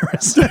Y2K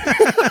virus.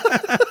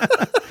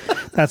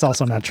 That's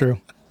also not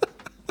true.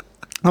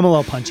 I'm a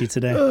little punchy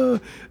today.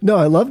 No,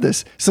 I love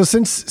this. So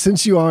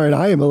since you are and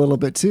I am a little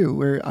bit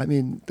too,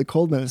 the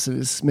cold medicine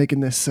is making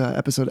this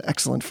episode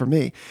excellent for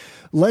me.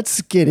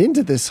 Let's get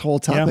into this whole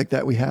topic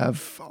that we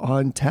have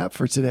on tap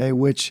for today,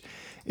 which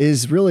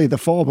is really the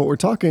fall, but we're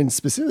talking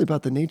specifically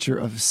about the nature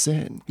of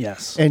sin.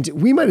 Yes. And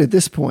we might at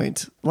this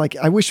point, like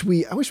I wish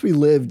we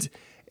lived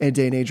in a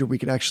day and age where we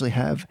could actually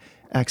have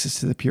access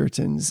to the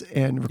Puritans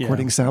and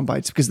recording sound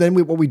bites, because then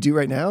what we do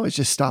right now is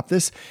just stop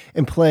this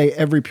and play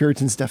every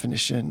Puritan's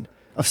definition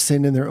of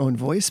sin in their own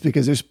voice,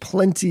 because there's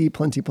plenty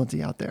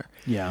out there.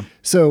 Yeah.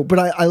 So, but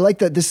I like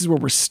that this is where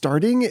we're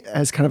starting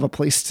as kind of a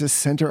place to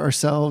center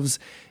ourselves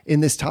in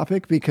this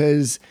topic,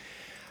 because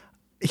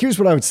here's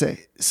what I would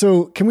say.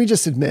 So can we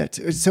just admit,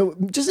 so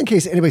just in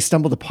case anybody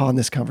stumbled upon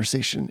this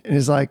conversation and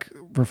is like,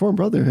 Reformed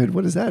Brotherhood,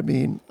 what does that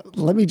mean?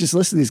 Let me just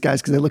listen to these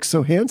guys because they look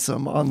so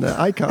handsome on the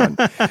icon.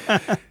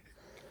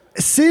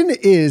 Sin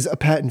is a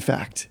patent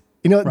fact.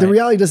 The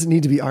reality doesn't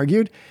need to be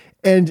argued.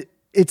 And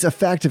it's a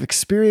fact of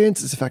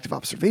experience, it's a fact of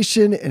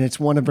observation, and it's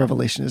one of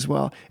revelation as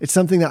well. It's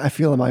something that I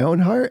feel in my own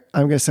heart.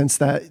 I'm going to sense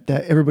that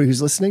everybody who's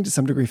listening to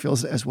some degree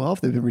feels it as well if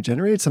they've been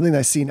regenerated, something that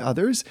I see in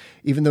others,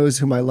 even those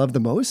whom I love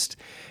the most.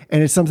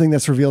 And it's something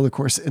that's revealed, of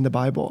course, in the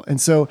Bible. And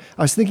so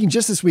I was thinking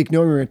just this week,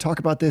 knowing we were going to talk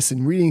about this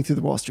and reading through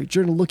the Wall Street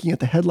Journal, looking at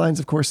the headlines,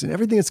 of course, and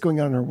everything that's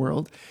going on in our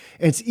world.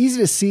 And it's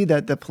easy to see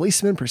that the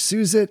policeman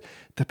pursues it,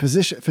 the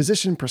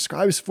physician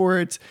prescribes for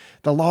it,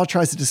 the law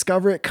tries to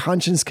discover it,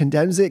 conscience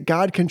condemns it,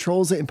 God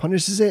controls it and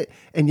punishes it,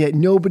 and yet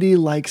nobody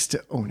likes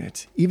to own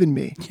it, even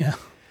me. Yeah.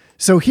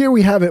 So here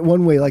we have it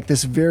one way, like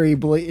this very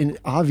blatant,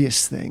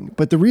 obvious thing.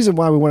 But the reason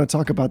why we want to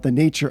talk about the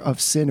nature of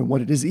sin and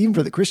what it is, even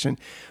for the Christian,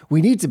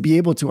 we need to be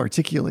able to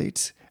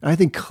articulate, and I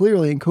think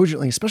clearly and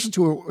cogently, especially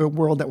to a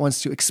world that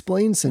wants to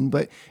explain sin,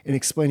 but in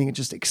explaining it,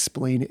 just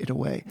explain it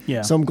away.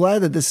 Yeah. So I'm glad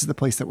that this is the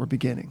place that we're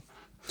beginning.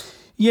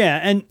 Yeah,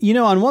 and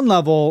on one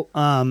level,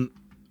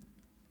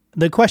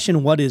 the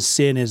question "what is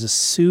sin" is a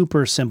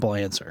super simple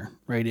answer,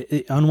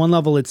 right? On one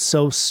level, it's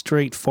so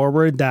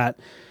straightforward that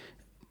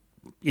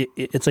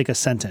it's like a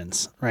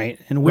sentence, right?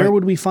 And where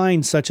would we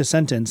find such a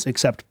sentence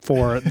except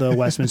for the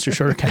Westminster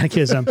Shorter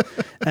Catechism?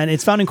 And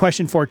it's found in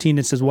question 14.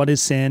 It says, "What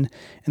is sin?"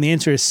 And the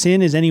answer is,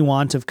 "Sin is any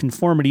want of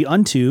conformity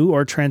unto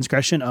or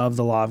transgression of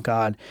the law of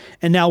God."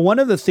 And now one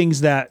of the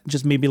things that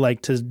just maybe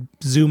like to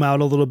zoom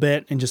out a little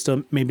bit and just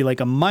maybe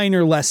like a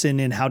minor lesson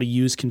in how to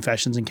use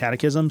confessions and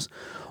catechisms,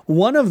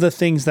 one of the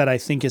things that I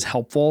think is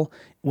helpful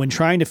when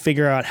trying to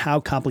figure out how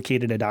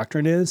complicated a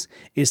doctrine is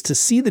to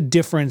see the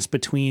difference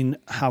between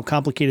how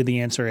complicated the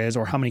answer is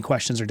or how many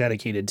questions are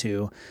dedicated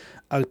to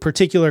a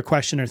particular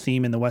question or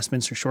theme in the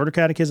Westminster Shorter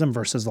Catechism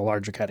versus the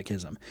larger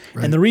catechism.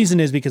 Right. And the reason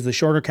is because the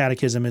Shorter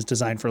Catechism is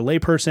designed for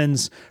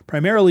laypersons,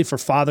 primarily for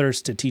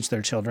fathers to teach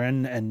their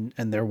children and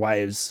their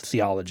wives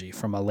theology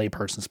from a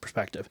layperson's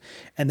perspective.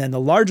 And then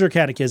the larger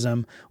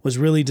catechism was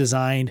really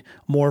designed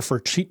more for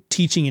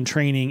teaching and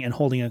training and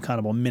holding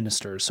accountable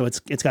ministers. So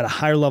it's got a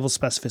higher level of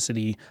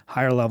specificity,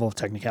 higher level of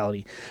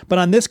technicality. But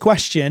on this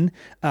question,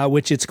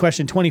 which it's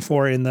question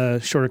 24 in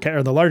the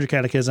or the larger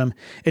catechism,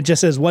 it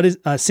just says, "What is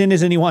sin?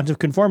 Is any want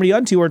of conformity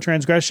unto or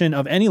transgression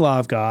of any law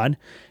of God,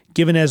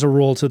 given as a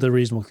rule to the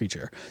reasonable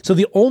creature." So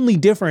the only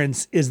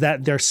difference is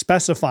that they're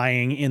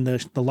specifying in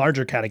the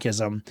larger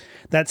catechism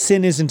that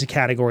sin isn't a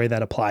category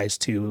that applies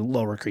to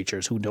lower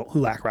creatures who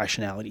lack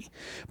rationality.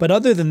 But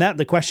other than that,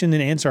 the question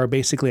and answer are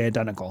basically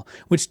identical,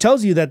 which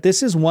tells you that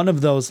this is one of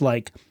those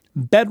like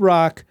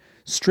bedrock,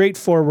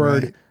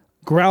 straightforward,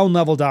 ground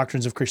level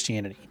doctrines of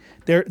Christianity.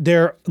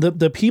 They're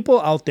the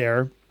people out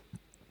there.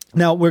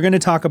 Now, we're going to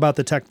talk about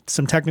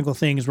some technical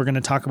things. We're going to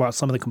talk about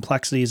some of the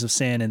complexities of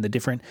sin and the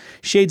different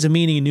shades of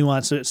meaning and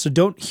nuance. So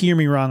don't hear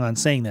me wrong on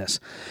saying this.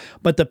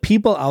 But the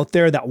people out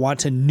there that want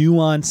to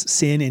nuance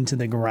sin into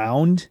the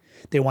ground,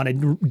 they want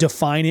to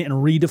define it and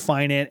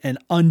redefine it and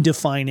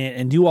undefine it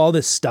and do all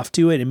this stuff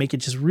to it and make it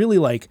just really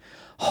like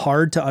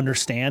hard to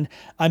understand.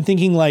 I'm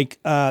thinking like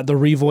the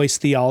revoice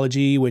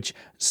theology, which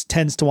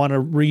tends to want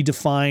to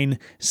redefine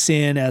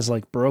sin as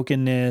like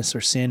brokenness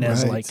or sin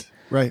as like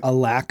a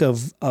lack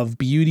of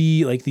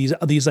beauty, like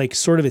these like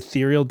sort of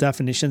ethereal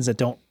definitions that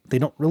don't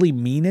really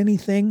mean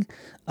anything.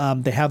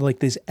 They have like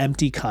these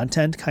empty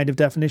content kind of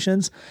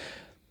definitions.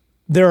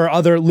 There are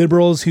other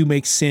liberals who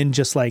make sin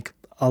just like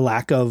a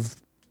lack of,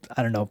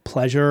 I don't know,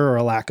 pleasure or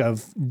a lack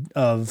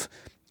of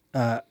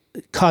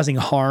causing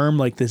harm,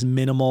 like this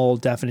minimal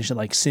definition,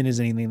 like sin is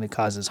anything that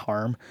causes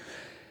harm.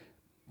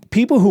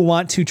 People who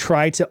want to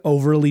try to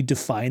overly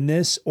define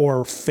this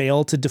or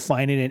fail to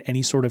define it in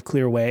any sort of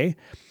clear way,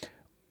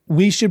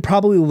 we should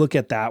probably look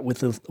at that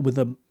with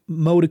a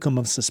modicum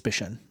of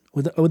suspicion,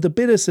 with a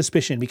bit of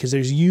suspicion, because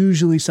there's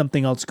usually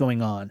something else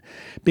going on.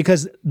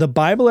 Because the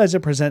Bible as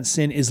it presents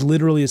sin is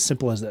literally as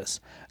simple as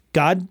this.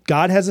 God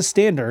has a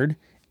standard,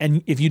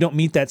 and if you don't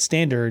meet that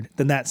standard,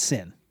 then that's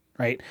sin,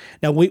 right?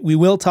 Now, we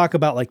will talk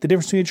about like the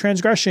difference between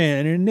transgression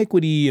and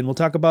iniquity, and we'll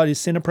talk about is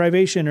sin a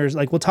privation, or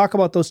like we'll talk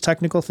about those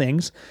technical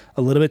things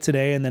a little bit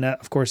today, and then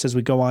of course as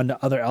we go on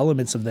to other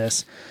elements of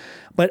this.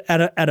 But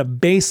at a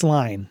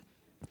baseline,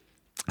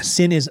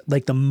 sin is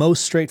like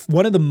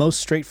one of the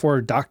most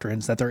straightforward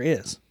doctrines that there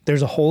is.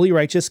 There's a holy,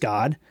 righteous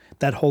God.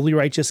 That holy,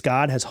 righteous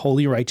God has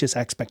holy, righteous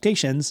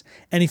expectations.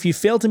 And if you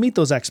fail to meet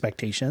those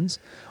expectations,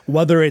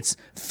 whether it's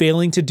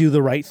failing to do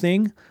the right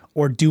thing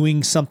or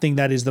doing something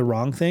that is the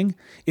wrong thing,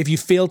 if you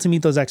fail to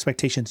meet those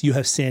expectations, you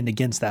have sinned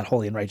against that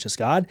holy and righteous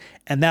God.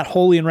 And that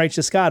holy and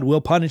righteous God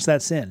will punish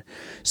that sin.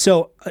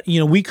 So,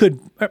 we could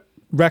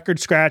record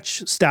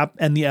scratch, stop,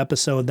 end the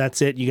episode.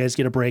 That's it. You guys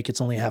get a break. It's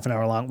only half an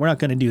hour long. We're not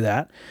going to do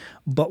that,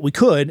 but we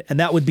could, and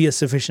that would be a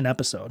sufficient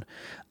episode,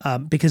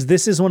 because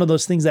this is one of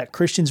those things that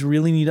Christians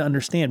really need to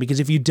understand. Because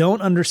if you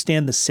don't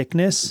understand the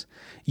sickness,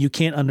 you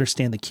can't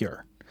understand the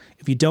cure.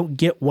 If you don't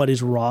get what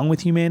is wrong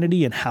with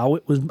humanity and how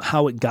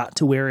it got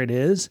to where it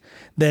is,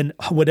 then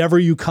whatever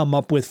you come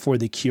up with for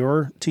the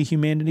cure to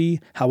humanity,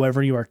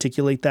 however you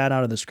articulate that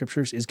out of the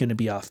scriptures, is going to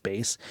be off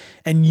base.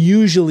 And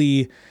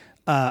usually,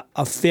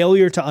 a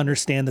failure to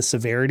understand the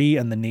severity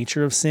and the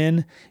nature of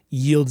sin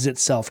yields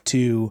itself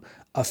to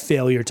a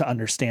failure to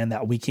understand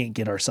that we can't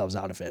get ourselves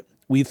out of it.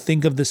 We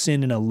think of the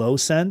sin in a low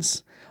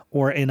sense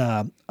or in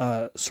a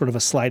sort of a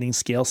sliding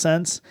scale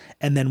sense,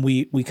 and then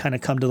we kind of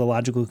come to the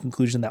logical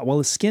conclusion that, well,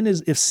 if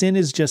sin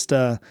is just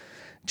a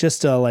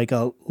like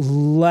a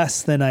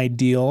less than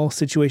ideal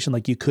situation,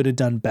 like you could have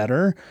done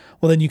better,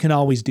 well, then you can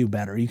always do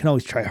better. You can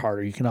always try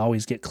harder. You can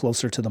always get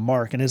closer to the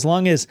mark. And as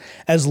long as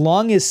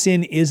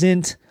sin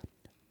isn't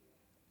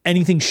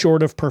anything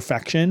short of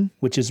perfection,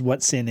 which is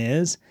what sin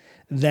is,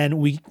 then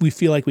we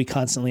feel like we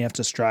constantly have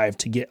to strive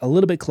to get a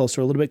little bit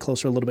closer, a little bit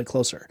closer, a little bit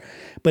closer.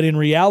 But in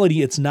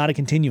reality, it's not a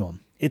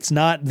continuum. It's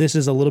not, this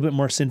is a little bit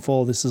more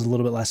sinful, this is a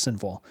little bit less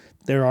sinful.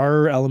 There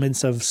are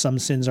elements of some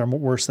sins are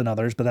worse than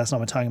others, but that's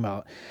not what I'm talking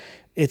about.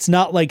 It's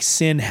not like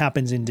sin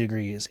happens in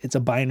degrees. It's a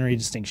binary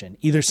distinction.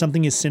 Either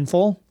something is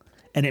sinful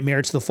and it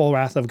merits the full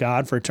wrath of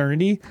God for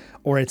eternity,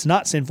 or it's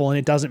not sinful and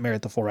it doesn't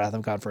merit the full wrath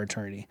of God for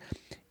eternity.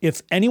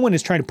 If anyone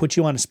is trying to put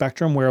you on a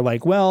spectrum where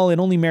like, well, it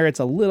only merits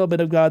a little bit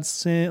of God's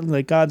sin,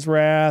 like God's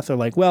wrath, or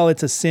like, well,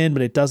 it's a sin,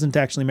 but it doesn't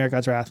actually merit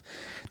God's wrath,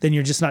 then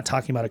you're just not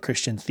talking about a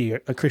Christian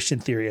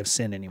theory of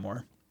sin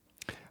anymore.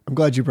 I'm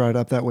glad you brought it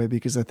up that way,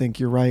 because I think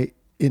you're right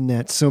in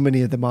that so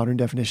many of the modern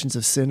definitions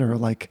of sin are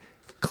like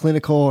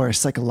clinical or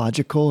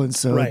psychological. And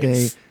so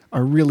they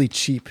are really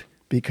cheap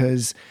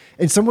because,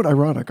 and somewhat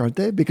ironic, aren't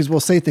they? Because we'll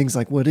say things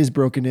like, well, it is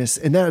brokenness.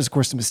 And that is, of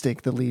course, a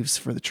mistake, the leaves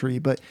for the tree.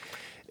 But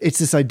it's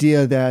this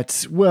idea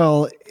that,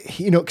 well,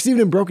 because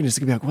even in brokenness, it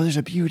can be like, well, there's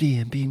a beauty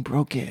in being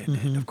broken.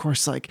 Mm-hmm. And of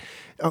course, like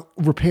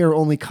repair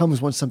only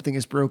comes when something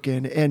is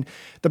broken. And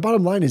the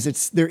bottom line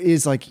is there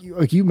is like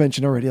you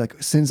mentioned already,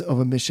 like sins of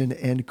omission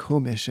and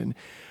commission.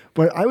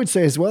 But I would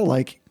say as well,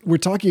 like we're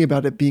talking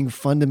about it being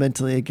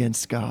fundamentally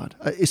against God.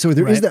 So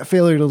there is that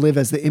failure to live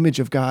as the image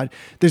of God.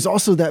 There's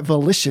also that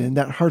volition,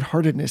 that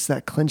hard-heartedness,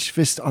 that clenched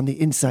fist on the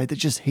inside that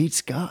just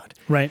hates God.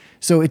 Right.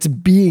 So it's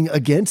being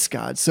against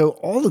God. So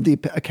all of the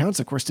accounts,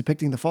 of course,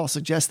 depicting the fall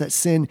suggest that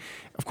sin,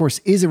 of course,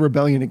 is a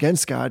rebellion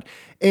against God.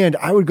 And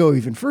I would go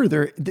even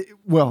further.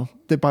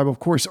 The Bible, of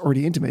course,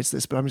 already intimates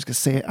this, but I'm just going to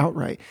say it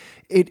outright.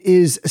 It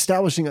is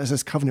establishing us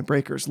as covenant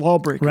breakers, law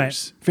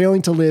breakers,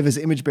 failing to live as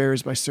image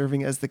bearers by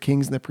serving as the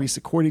kings and the priests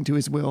according to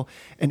his will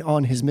and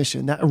on his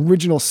mission. That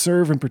original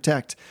serve and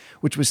protect,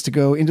 which was to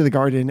go into the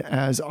garden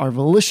as our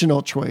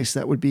volitional choice,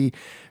 that would be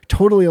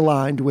totally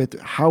aligned with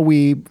how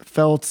we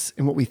felt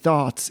and what we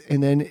thought.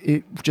 And then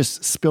it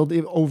just spilled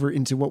over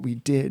into what we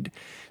did.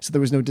 So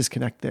there was no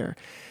disconnect there.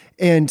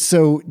 And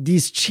so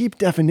these cheap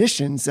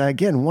definitions,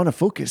 again, want to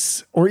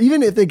focus, or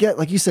even if they get,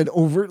 like you said,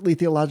 overtly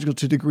theological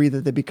to a degree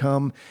that they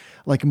become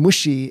like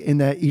mushy in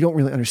that you don't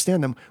really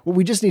understand them. What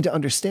we just need to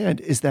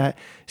understand is that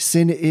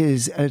sin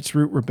is at its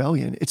root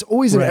rebellion. It's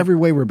always in every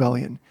way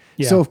rebellion.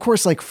 Yeah. So of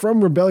course, like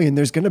from rebellion,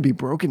 there's going to be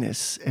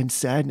brokenness and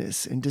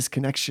sadness and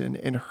disconnection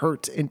and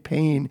hurt and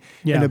pain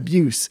and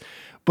abuse.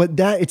 But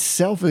that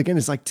itself, again,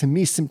 is like, to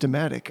me,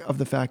 symptomatic of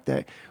the fact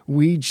that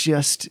we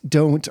just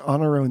don't,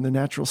 on our own, the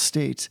natural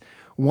state,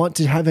 want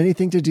to have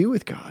anything to do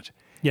with God.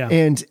 Yeah.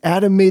 And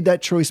Adam made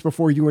that choice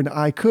before you and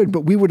I could,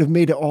 but we would have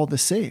made it all the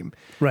same.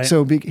 Right.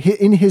 So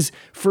in his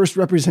first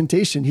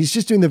representation, he's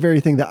just doing the very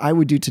thing that I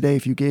would do today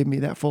if you gave me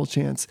that full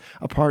chance,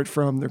 apart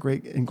from the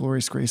great and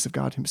glorious grace of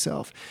God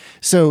himself.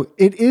 So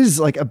it is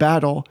like a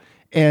battle.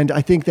 And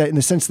I think that in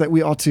the sense that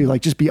we ought to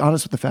like just be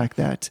honest with the fact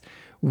that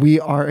we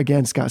are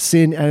against God.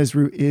 Sin at its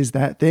root is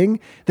that thing.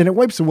 Then it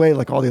wipes away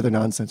like all the other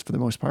nonsense for the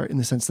most part, in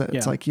the sense that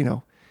it's like,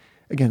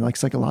 again, like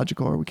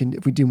psychological, or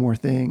if we do more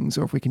things,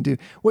 or if we can do,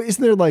 well,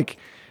 isn't there like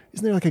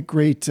a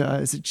great,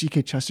 is it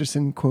G.K.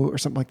 Chesterton quote or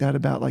something like that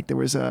about like there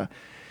was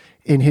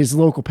in his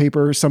local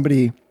paper,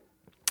 the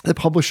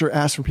publisher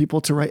asked for people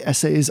to write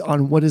essays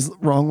on what is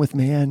wrong with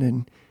man.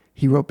 And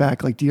he wrote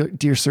back like,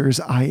 dear sirs,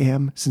 I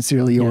am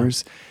sincerely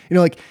yours.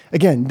 Like,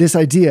 again, this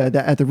idea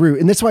that at the root,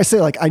 and that's why I say,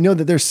 like, I know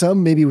that there's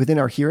some maybe within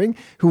our hearing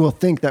who will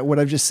think that what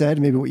I've just said,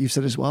 maybe what you've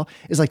said as well,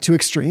 is like too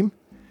extreme.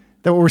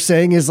 That what we're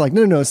saying is like,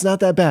 no, it's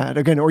not that bad.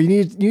 Again, or you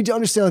need to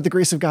understand like the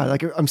grace of God.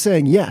 Like I'm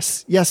saying,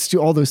 yes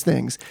to all those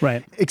things.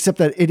 Right. Except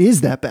that it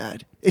is that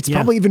bad. It's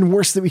probably even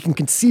worse than we can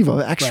conceive of,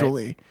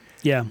 actually. Right.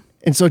 Yeah.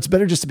 And so it's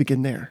better just to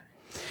begin there.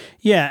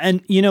 Yeah.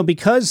 And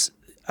because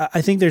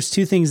I think there's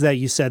two things that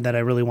you said that I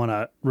really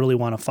want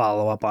to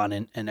follow up on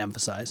and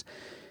emphasize.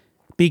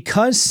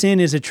 Because sin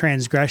is a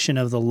transgression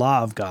of the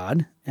law of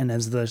God, and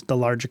as the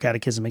larger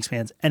catechism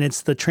expands, and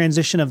it's the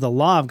transition of the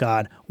law of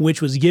God,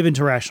 which was given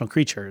to rational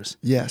creatures.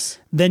 Yes.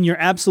 Then you're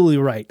absolutely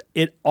right.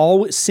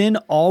 Sin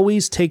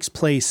always takes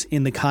place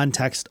in the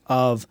context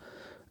of,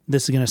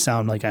 this is going to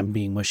sound like I'm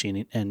being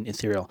mushy and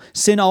ethereal.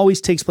 Sin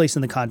always takes place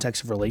in the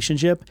context of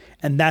relationship,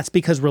 and that's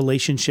because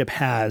relationship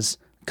has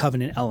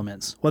covenant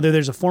elements. Whether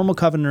there's a formal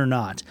covenant or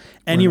not,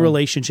 any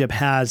relationship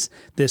has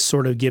this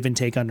sort of give and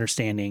take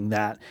understanding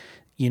that,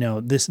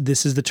 this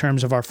is the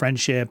terms of our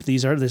friendship.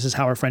 This is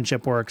how our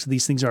friendship works.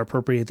 These things are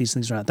appropriate. These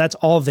things are not. That's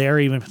all there,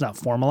 even if it's not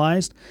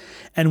formalized.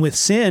 And with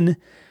sin,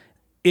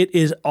 it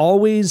is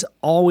always,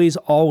 always,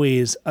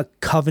 always a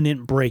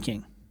covenant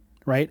breaking,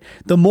 right?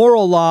 The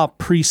moral law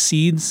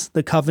precedes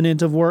the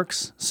covenant of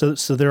works. So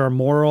there are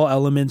moral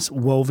elements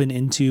woven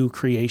into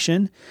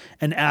creation,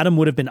 and Adam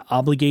would have been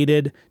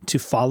obligated to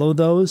follow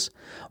those,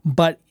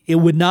 but it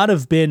would not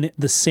have been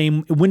the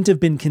same. It wouldn't have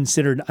been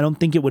considered, I don't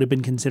think it would have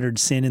been considered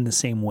sin in the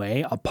same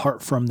way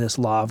apart from this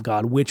law of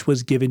God, which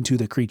was given to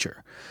the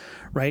creature,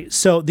 right?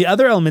 So the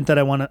other element that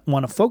I want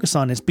to focus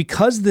on is,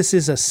 because this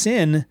is a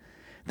sin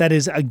that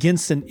is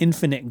against an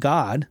infinite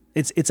God,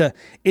 it's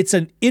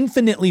an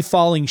infinitely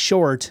falling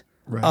short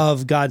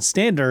of God's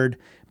standard,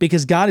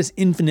 because God is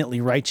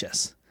infinitely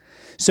righteous.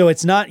 So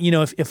it's not,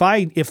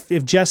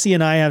 if Jesse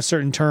and I have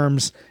certain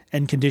terms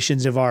and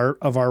conditions of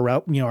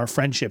our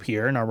friendship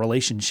here and our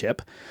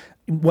relationship,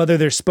 whether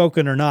they're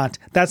spoken or not,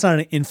 that's not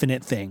an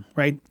infinite thing,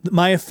 right?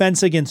 My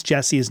offense against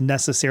Jesse is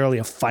necessarily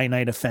a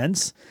finite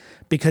offense,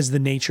 because the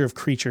nature of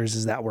creatures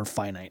is that we're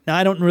finite. Now,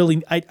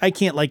 I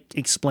can't like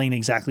explain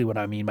exactly what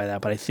I mean by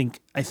that, but I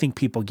think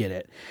people get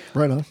it.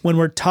 Right on. When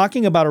we're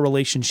talking about a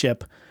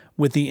relationship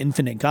with the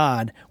infinite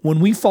God, when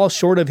we fall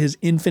short of his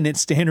infinite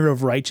standard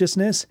of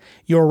righteousness,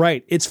 you're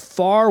right. It's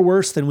far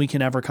worse than we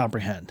can ever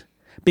comprehend,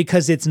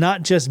 because it's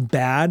not just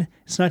bad.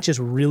 It's not just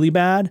really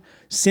bad.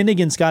 Sin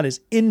against God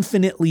is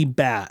infinitely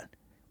bad.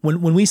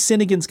 When we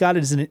sin against God,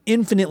 it is an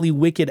infinitely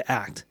wicked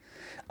act.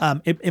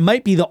 It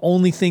might be the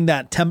only thing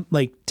that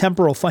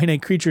temporal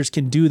finite creatures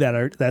can do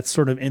that's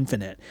sort of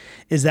infinite,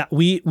 is that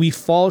we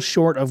fall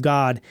short of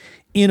God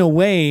in a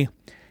way.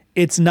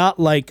 It's not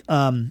like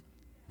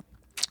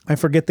I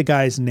forget the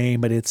guy's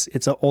name, but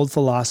it's an old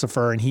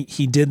philosopher, and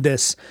he did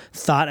this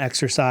thought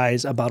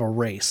exercise about a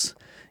race,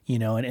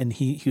 and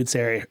he would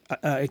say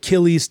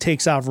Achilles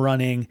takes off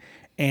running,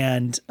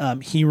 and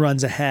he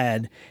runs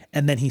ahead,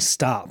 and then he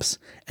stops,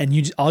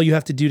 and all you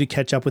have to do to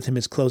catch up with him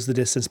is close the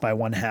distance by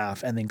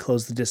 1/2, and then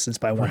close the distance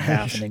by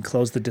 1/2, and then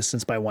close the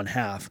distance by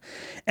 1/2.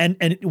 And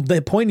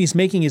the point he's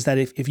making is that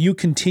if you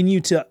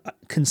continue to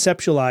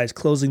conceptualize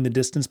closing the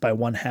distance by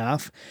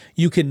 1/2,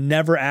 you can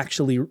never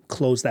actually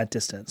close that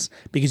distance,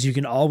 because you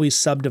can always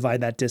subdivide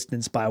that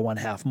distance by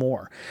 1/2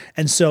 more.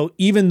 And so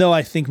even though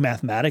I think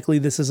mathematically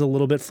this is a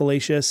little bit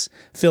fallacious,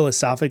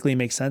 philosophically it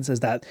makes sense, is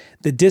that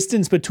the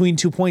distance between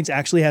 2 points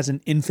actually has an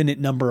infinite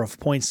number of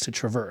points to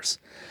traverse.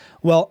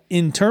 Well,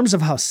 in terms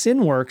of how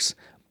sin works,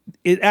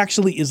 it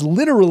actually is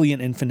literally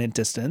an infinite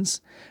distance,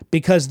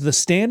 because the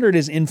standard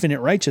is infinite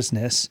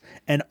righteousness,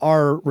 and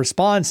our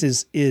response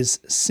is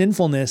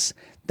sinfulness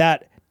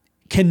that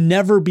can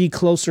never be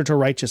closer to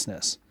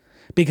righteousness,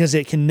 because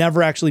it can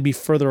never actually be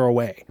further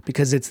away,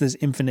 because it's this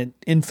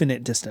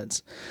infinite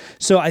distance.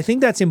 So I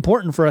think that's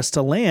important for us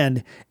to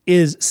land,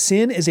 is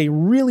sin is a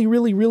really,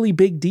 really, really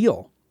big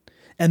deal.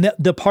 And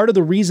the part of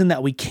the reason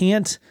that we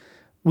can't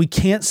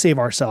save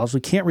ourselves, we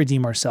can't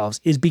redeem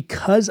ourselves, is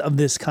because of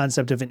this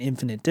concept of an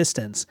infinite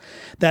distance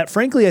that,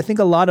 frankly, I think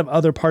a lot of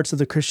other parts of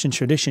the Christian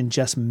tradition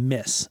just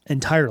miss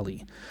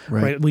entirely.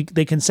 Right?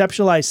 They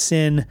conceptualize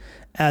sin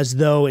as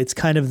though it's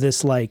kind of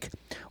this like,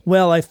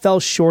 well, I fell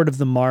short of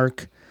the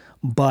mark,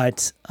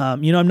 but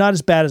I'm not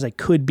as bad as I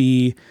could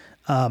be.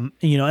 And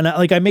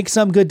I make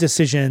some good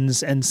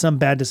decisions and some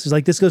bad decisions.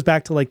 Like, this goes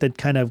back to like the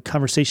kind of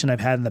conversation I've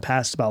had in the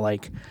past about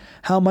like,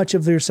 how much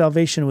of your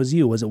salvation was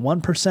you? Was it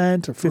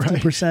 1% or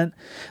 50%? Right.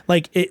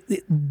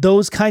 Like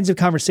those kinds of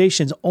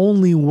conversations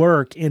only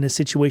work in a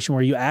situation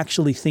where you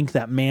actually think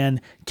that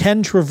man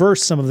can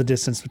traverse some of the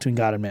distance between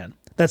God and man.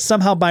 That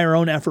somehow by our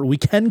own effort, we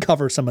can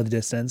cover some of the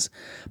distance,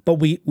 but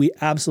we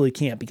absolutely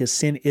can't, because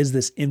sin is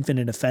this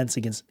infinite offense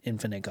against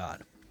infinite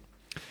God.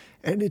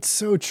 And it's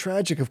so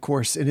tragic, of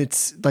course, and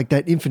it's like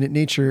that infinite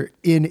nature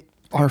in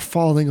our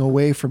falling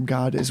away from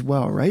God as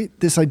well, right?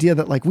 This idea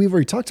that, like, we've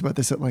already talked about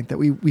this at length, that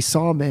we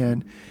saw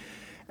man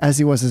as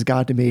he was as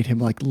God made him,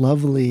 like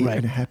lovely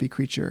and a happy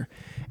creature.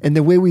 And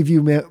the way we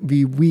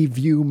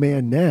view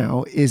man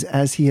now is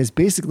as he has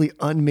basically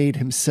unmade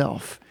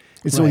himself.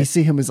 And so we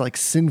see him as like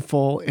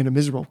sinful and a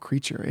miserable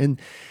creature. And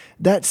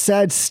that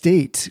sad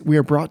state we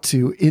are brought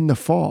to in the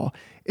fall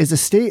is a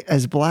state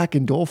as black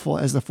and doleful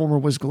as the former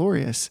was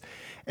glorious.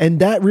 And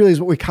that really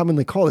is what we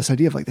commonly call this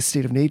idea of like the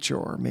state of nature,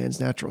 or man's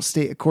natural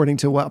state, according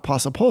to what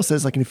Apostle Paul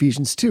says, like in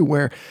Ephesians 2,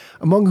 where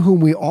among whom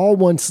we all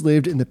once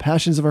lived in the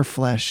passions of our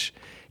flesh,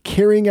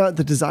 carrying out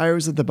the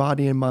desires of the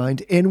body and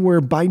mind, and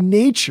were by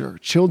nature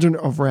children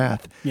of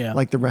wrath,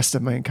 like the rest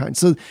of mankind.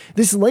 So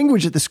this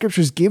language that the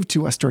scriptures give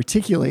to us to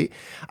articulate,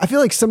 I feel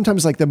like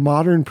sometimes like the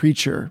modern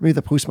preacher, maybe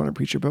the postmodern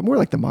preacher, but more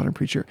like the modern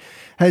preacher,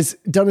 has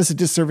done us a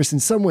disservice in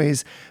some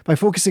ways by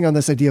focusing on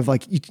this idea of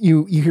like,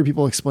 you hear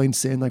people explain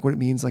sin, like what it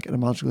means, like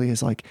etymologically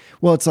is like,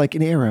 well, it's like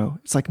an arrow.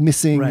 It's like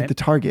missing the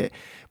target.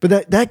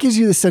 But that gives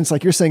you the sense,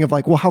 like you're saying, of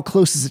like, well, how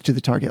close is it to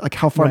the target? Like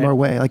how far am I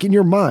away? Like in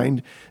your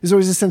mind, there's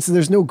always a sense that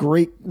there's no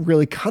great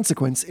really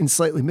consequence in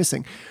slightly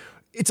missing.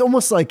 It's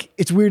almost like,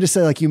 it's weird to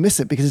say like you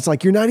miss it, because it's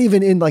like, you're not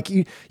even in like,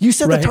 you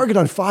set the target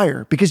on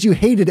fire because you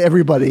hated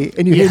everybody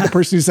and you hated the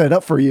person who set it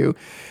up for you.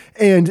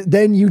 And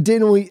then you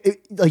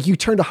you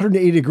turned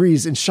 180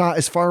 degrees and shot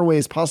as far away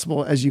as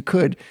possible as you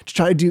could to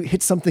try to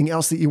hit something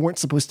else that you weren't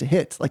supposed to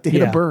hit, like to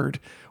hit a bird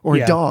or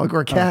a dog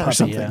or a cat or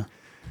something. Yeah.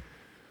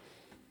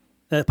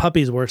 That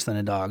puppy is worse than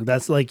a dog.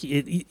 That's like,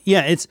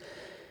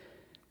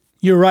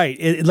 you're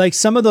right. Like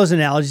some of those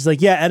analogies,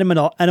 like,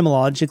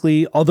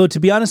 etymologically, although to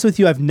be honest with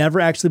you, I've never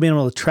actually been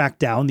able to track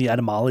down the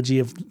etymology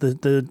of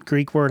the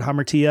Greek word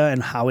hamartia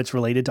and how it's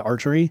related to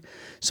archery.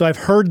 So I've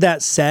heard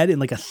that said in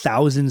like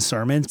 1,000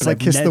 sermons, but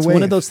it's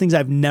one of those things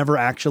I've never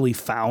actually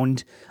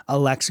found a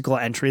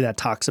lexical entry that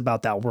talks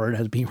about that word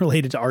as being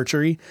related to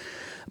archery.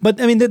 But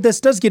I mean,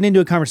 this does get into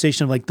a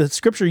conversation of like the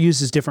scripture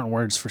uses different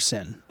words for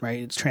sin, right?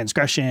 It's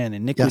transgression,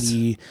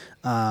 iniquity,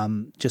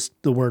 just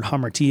the word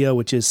hamartia,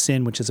 which is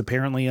sin, which is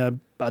apparently a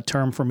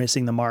term for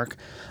missing the mark.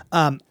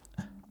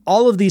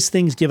 All of these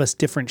things give us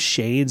different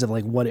shades of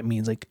like what it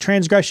means. Like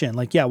transgression,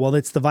 like, well,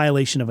 it's the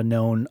violation of a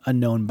known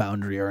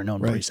boundary or a known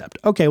precept.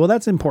 Okay, well,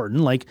 that's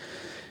important. Like,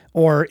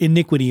 or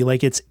iniquity,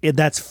 like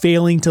that's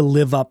failing to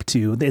live up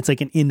to. It's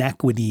like an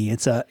inequity.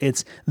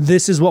 It's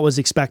this is what was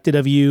expected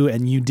of you,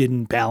 and you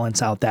didn't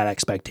balance out that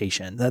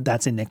expectation.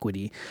 That's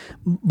iniquity.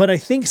 But I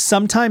think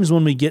sometimes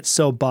when we get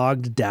so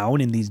bogged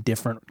down in these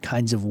different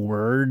kinds of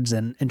words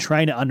and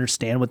trying to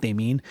understand what they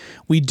mean,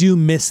 we do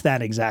miss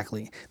that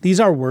exactly. These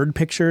are word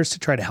pictures to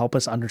try to help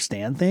us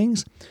understand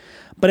things.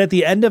 But at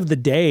the end of the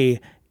day,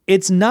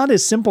 it's not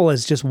as simple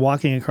as just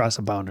walking across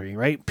a boundary,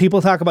 right?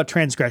 People talk about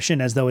transgression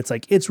as though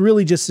it's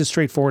really just as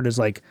straightforward as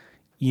like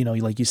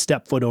you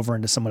step foot over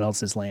into someone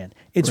else's land.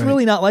 It's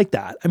really not like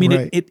that. I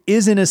mean, it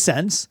is in a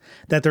sense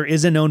that there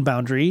is a known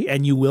boundary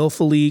and you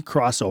willfully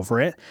cross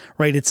over it,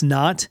 right? It's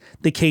not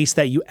the case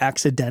that you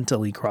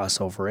accidentally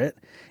cross over it.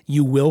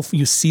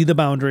 You see the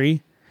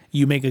boundary,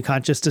 you make a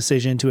conscious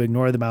decision to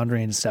ignore the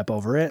boundary and step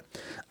over it.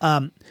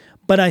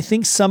 But I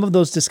think some of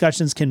those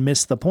discussions can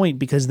miss the point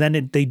because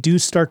then they do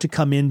start to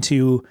come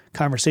into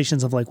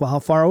conversations of like, well, how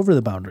far over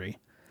the boundary?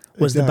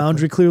 Was the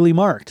boundary clearly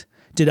marked?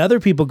 Did other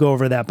people go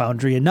over that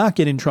boundary and not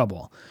get in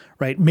trouble,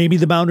 right? Maybe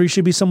the boundary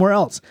should be somewhere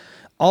else.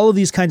 All of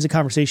these kinds of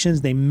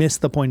conversations, they miss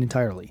the point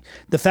entirely.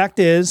 The fact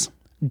is,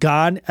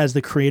 God, as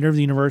the creator of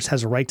the universe,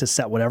 has a right to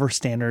set whatever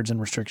standards and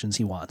restrictions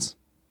he wants,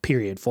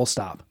 period, full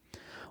stop.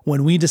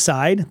 When we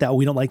decide that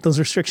we don't like those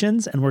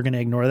restrictions and we're going to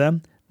ignore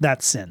them,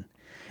 that's sin.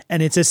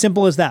 And it's as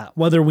simple as that,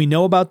 whether we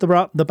know about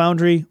the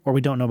boundary or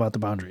we don't know about the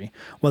boundary,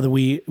 whether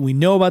we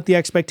know about the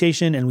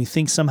expectation and we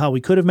think somehow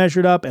we could have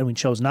measured up and we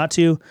chose not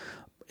to,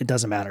 it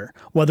doesn't matter.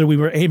 Whether we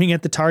were aiming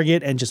at the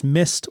target and just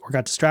missed or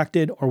got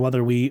distracted, or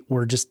whether we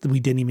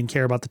didn't even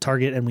care about the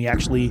target and we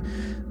actually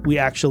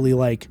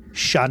like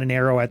shot an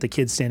arrow at the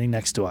kid standing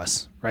next to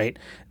us, right?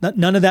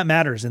 None of that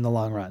matters in the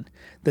long run.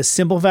 The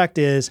simple fact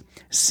is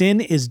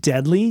sin is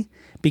deadly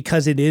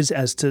because it is,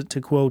 as to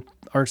quote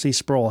R.C.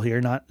 Sproul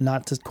here,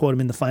 not to quote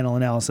him in the final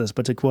analysis,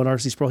 but to quote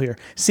R.C. Sproul here,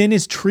 sin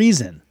is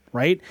treason,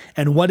 right?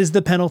 And what is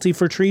the penalty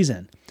for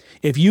treason?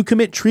 If you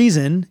commit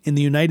treason in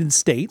the United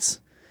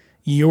States,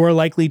 you are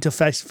likely to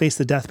face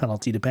the death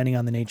penalty depending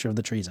on the nature of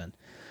the treason,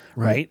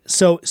 right?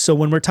 So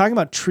when we're talking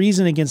about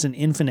treason against an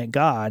infinite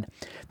God,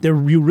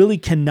 you really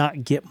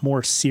cannot get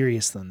more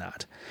serious than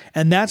that.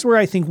 And that's where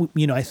I think,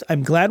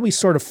 I'm glad we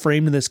sort of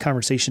framed this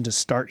conversation to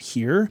start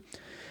here.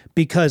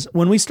 Because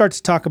when we start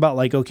to talk about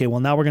like, okay, well,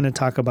 now we're going to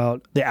talk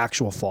about the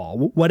actual fall,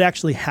 what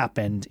actually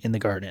happened in the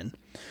garden.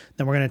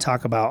 Then we're going to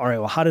talk about, all right,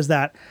 well, how does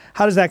that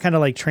kind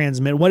of like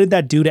transmit? What did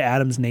that do to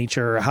Adam's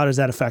nature? How does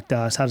that affect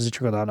us? How does it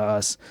trickle down to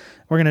us?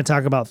 We're going to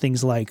talk about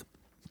things like,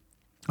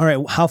 all right,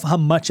 how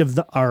much of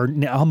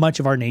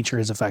our nature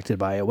is affected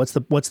by it? What's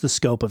the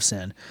scope of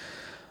sin?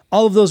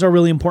 All of those are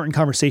really important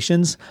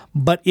conversations.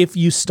 But if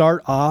you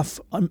start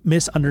off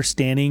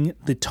misunderstanding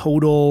the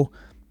total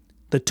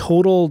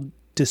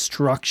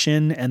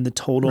destruction and the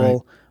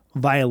total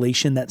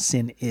violation that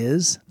sin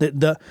is,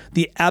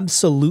 the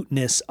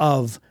absoluteness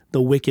of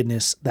the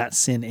wickedness that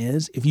sin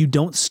is, if you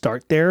don't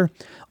start there,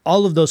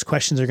 all of those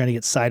questions are going to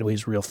get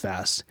sideways real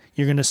fast.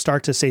 You're going to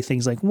start to say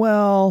things like,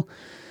 well,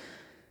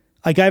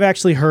 like I've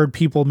heard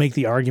people make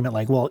the argument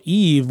like, well,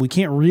 Eve, we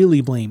can't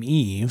really blame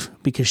Eve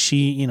because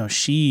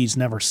she's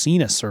never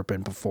seen a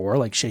serpent before.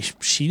 Like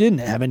she didn't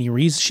have any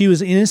reason. She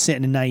was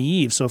innocent and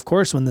naive. So of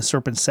course, when the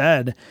serpent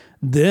said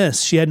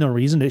this, she had no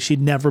reason to,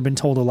 she'd never been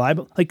told a lie,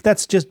 but like,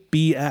 that's just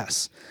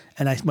BS.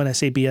 And when I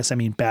say BS, I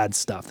mean bad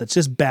stuff. That's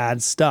just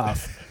bad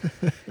stuff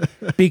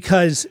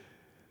because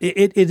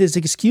it is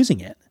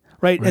excusing it.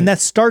 Right. And that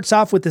starts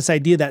off with this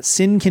idea that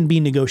sin can be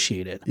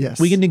negotiated.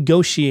 Yes. We can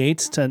negotiate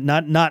to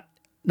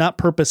not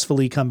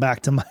purposefully come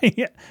back to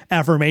my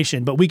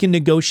affirmation, but we can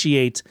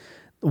negotiate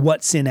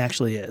what sin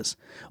actually is.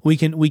 We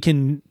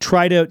can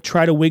try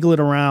to wiggle it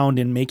around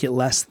and make it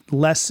less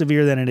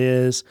severe than it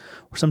is,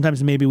 or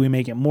sometimes maybe we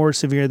make it more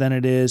severe than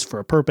it is for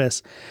a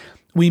purpose.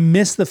 We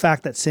miss the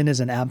fact that sin is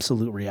an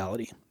absolute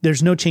reality.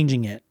 There's no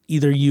changing it.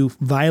 Either you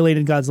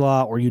violated God's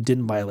law or you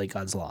didn't violate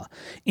God's law.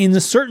 In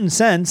a certain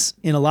sense,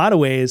 in a lot of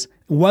ways,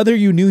 whether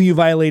you knew you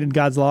violated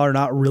God's law or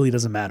not really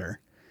doesn't matter.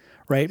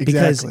 Right?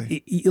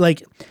 Exactly. Because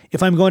like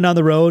if I'm going down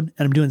the road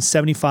and I'm doing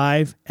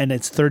 75 and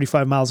it's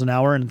 35 miles an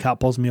hour and the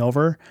cop pulls me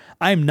over,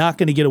 I'm not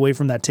going to get away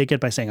from that ticket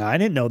by saying, I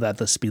didn't know that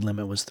the speed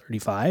limit was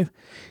 35.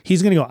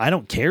 He's going to go, I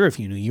don't care if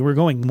you knew you were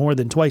going more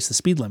than twice the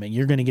speed limit.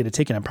 You're going to get a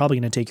ticket. I'm probably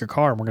going to take your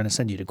car and we're going to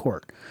send you to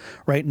court.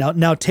 Right?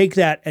 Now take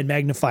that and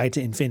magnify it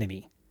to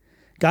infinity.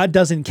 God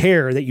doesn't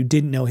care that you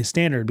didn't know his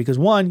standard because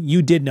one,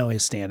 you did know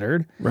his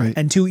standard. Right.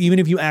 And two, even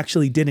if you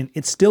actually didn't,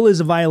 it still is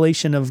a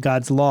violation of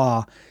God's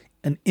law,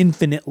 an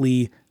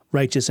infinitely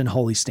righteous and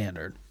holy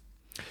standard.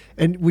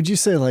 And would you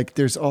say like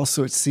there's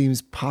also, it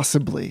seems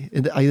possibly,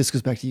 and this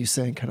goes back to you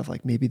saying kind of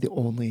like maybe the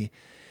only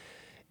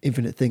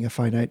infinite thing a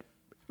finite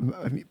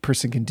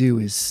person can do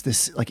is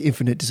this like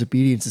infinite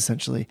disobedience,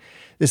 essentially.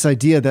 This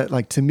idea that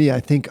like, to me, I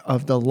think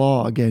of the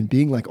law again,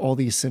 being like all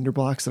these cinder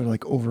blocks that are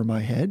like over my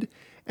head.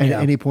 And at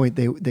any point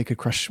they could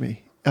crush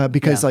me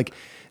because like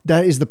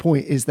that is the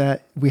point, is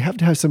that we have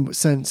to have some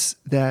sense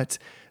that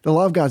the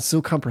law of God is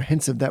so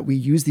comprehensive that we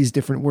use these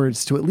different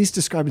words to at least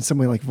describe in some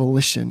way like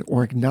volition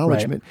or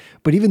acknowledgement.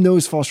 But even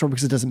those fall short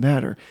because it doesn't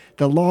matter.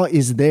 The law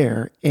is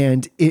there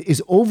and it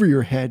is over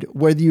your head,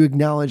 whether you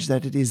acknowledge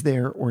that it is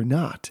there or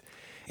not.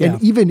 Yeah.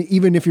 And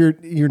even if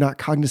you're not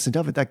cognizant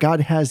of it, that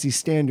God has these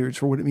standards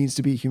for what it means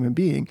to be a human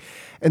being,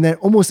 and that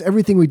almost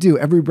everything we do,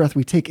 every breath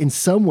we take, in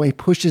some way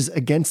pushes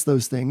against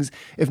those things,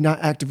 if not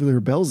actively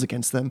rebels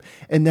against them.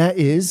 And that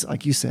is,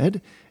 like you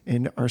said,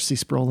 in R.C.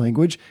 Sproul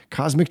language,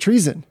 cosmic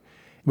treason.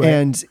 Right.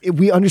 And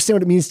we understand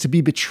what it means to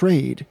be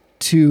betrayed,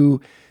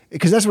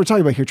 because that's what we're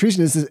talking about here.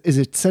 Treason is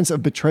a sense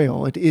of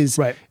betrayal. It is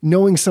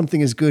knowing something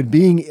is good,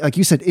 being, like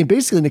you said,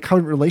 basically in a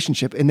covenant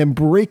relationship, and then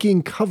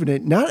breaking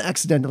covenant, not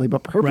accidentally,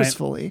 but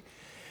purposefully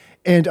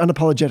and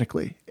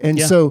unapologetically. And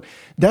so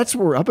that's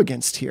what we're up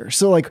against here.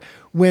 So like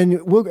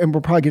and we'll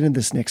probably get into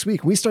this next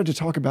week, we start to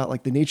talk about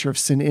like the nature of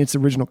sin and its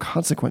original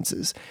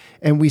consequences.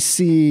 And we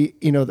see,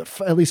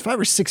 at least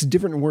 5 or 6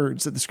 different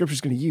words that the scripture is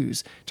going to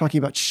use, talking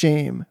about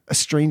shame,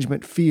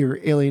 estrangement,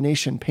 fear,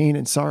 alienation, pain,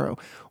 and sorrow.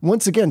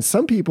 Once again,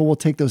 some people will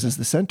take those as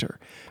the center,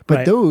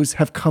 but those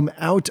have come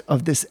out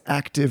of this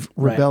active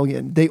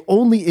rebellion. They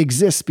only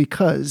exist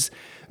because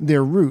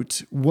their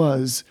root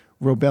was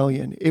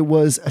rebellion. It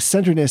was a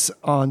centeredness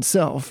on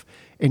self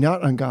and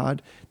not on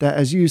God that,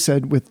 as you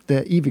said with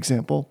the Eve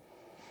example,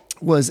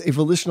 was a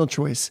volitional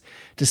choice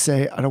to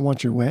say, I don't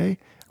want your way.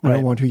 I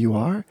don't want who you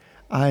are.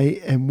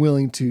 I am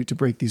willing to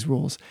break these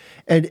rules.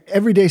 And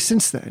every day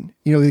since then,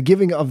 the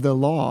giving of the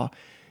law,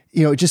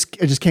 it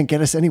just can't get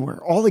us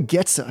anywhere. All it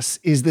gets us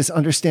is this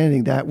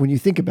understanding that when you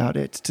think about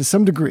it, to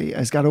some degree,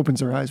 as God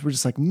opens our eyes, we're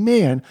just like,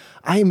 man,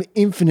 I am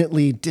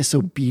infinitely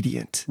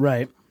disobedient.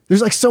 Right.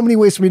 There's like so many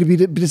ways for me to be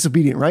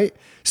disobedient, right?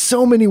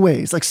 So many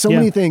ways, like so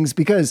many things,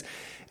 because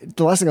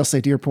the last thing I'll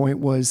say to your point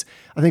was,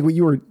 I think what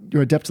you're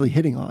adeptly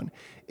hitting on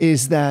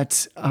is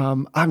that,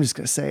 I'm just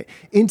going to say,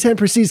 intent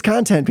precedes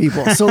content,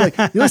 people. So like,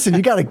 listen,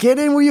 you got to get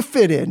in where you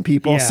fit in,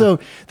 people. Yeah. So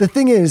the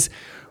thing is,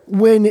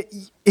 when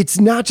it's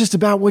not just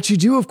about what you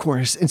do, of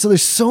course. And so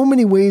there's so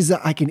many ways that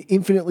I can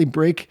infinitely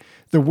break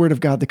the word of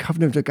God, the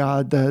covenant of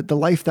God, the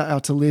life that I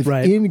ought to live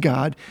in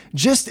God,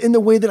 just in the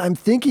way that I'm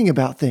thinking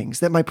about things,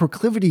 that my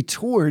proclivity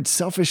towards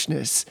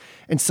selfishness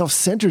and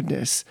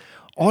self-centeredness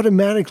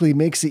automatically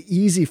makes it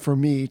easy for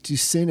me to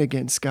sin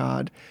against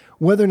God,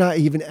 whether or not I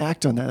even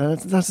act on that. And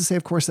that's not to say,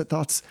 of course, that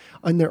thoughts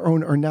on their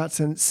own are not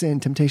sin.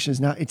 Temptation is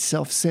not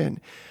itself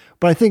sin.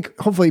 But I think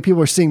hopefully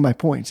people are seeing my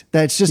point,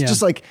 that it's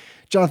just like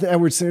Jonathan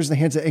Edwards, Sinners in the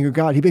Hands of Angry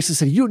God. He basically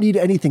said, you don't need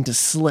anything to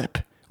slip.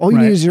 All you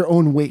need is your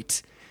own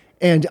weight.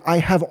 And I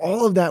have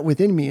all of that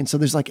within me. And so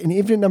there's like an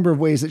infinite number of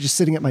ways that just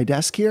sitting at my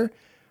desk here,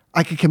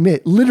 I could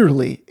commit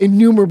literally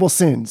innumerable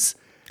sins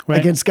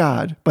against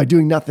God by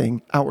doing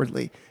nothing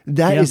outwardly.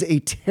 That is a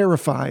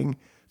terrifying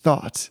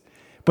thought.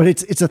 But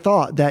it's a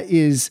thought that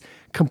is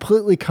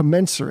completely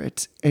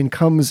commensurate and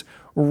comes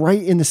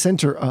right in the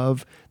center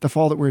of the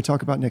fall that we're going to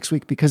talk about next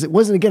week, because it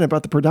wasn't, again,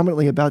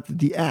 predominantly about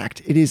the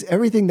act. It is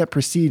everything that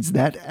precedes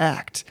that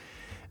act,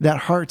 that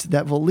heart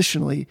that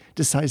volitionally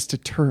decides to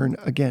turn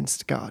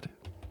against God.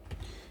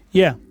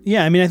 Yeah.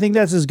 I mean, I think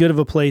that's as good of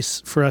a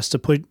place for us to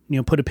put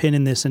a pin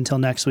in this until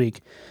next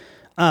week.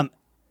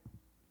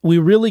 We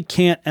really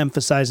can't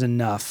emphasize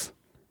enough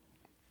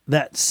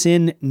that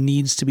sin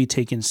needs to be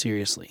taken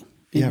seriously.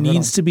 It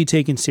needs to be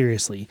taken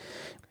seriously.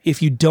 If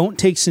you don't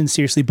take sin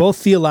seriously, both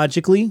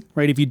theologically,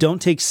 right? If you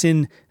don't take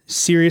sin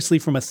seriously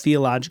from a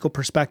theological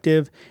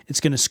perspective,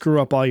 it's going to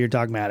screw up all your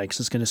dogmatics.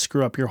 It's going to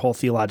screw up your whole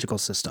theological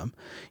system.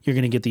 You're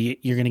going to get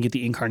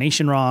the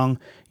incarnation wrong.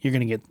 You're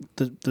going to get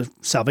the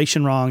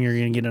salvation wrong. You're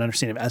going to get an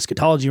understanding of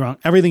eschatology wrong.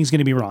 Everything's going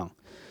to be wrong.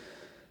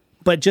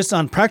 But just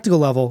on practical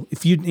level,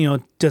 if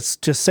you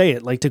just say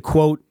it, like to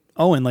quote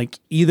Owen, like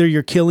either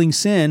you're killing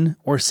sin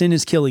or sin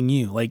is killing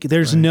you. Like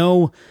there's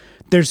no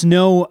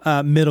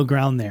middle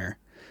ground there.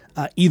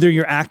 Either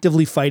you're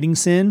actively fighting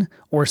sin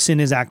or sin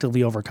is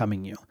actively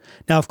overcoming you.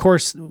 Now, of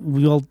course,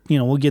 we'll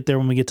get there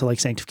when we get to like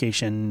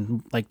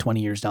sanctification, like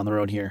 20 years down the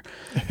road here.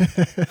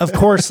 Of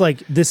course,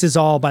 like this is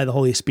all by the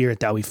Holy Spirit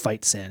that we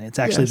fight sin. It's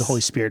actually the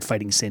Holy Spirit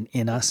fighting sin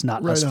in us,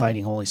 not us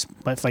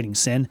fighting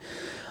sin.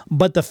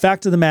 But the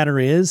fact of the matter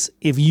is,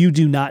 if you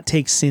do not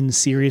take sin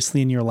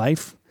seriously in your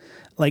life,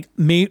 like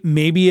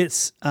maybe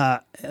it's,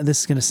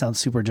 this is going to sound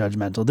super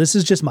judgmental. This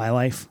is just my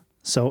life.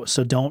 So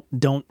don't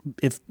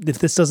if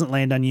this doesn't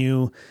land on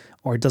you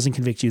or it doesn't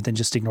convict you, then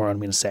just ignore what I'm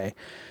going to say.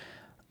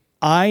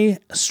 I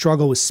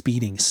struggle with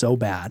speeding so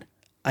bad.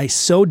 I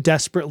so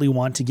desperately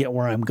want to get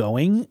where I'm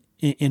going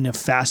in a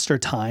faster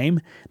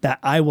time that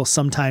I will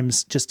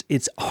sometimes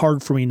it's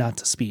hard for me not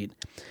to speed.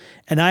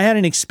 And I had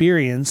an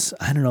experience,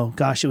 I don't know,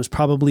 gosh, it was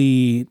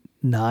probably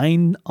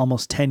 9,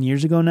 almost 10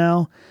 years ago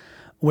now,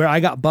 where I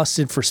got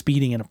busted for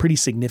speeding in a pretty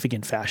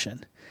significant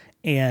fashion.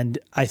 And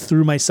I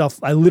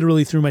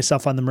literally threw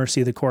myself on the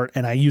mercy of the court,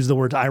 and I used the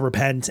words, I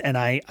repent, and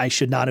I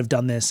should not have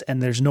done this,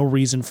 and there's no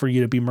reason for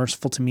you to be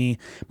merciful to me,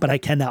 but I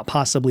cannot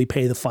possibly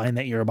pay the fine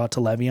that you're about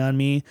to levy on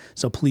me,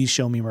 so please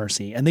show me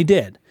mercy. And they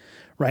did,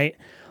 right?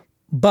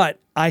 But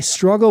I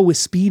struggle with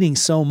speeding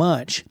so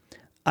much.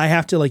 I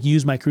have to like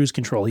use my cruise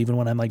control even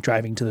when I'm like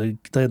driving to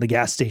the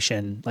gas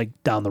station, like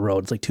down the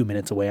road. It's like 2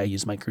 minutes away. I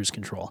use my cruise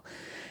control.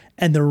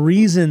 And the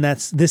reason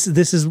this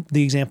is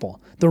the example.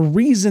 The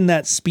reason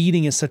that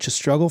speeding is such a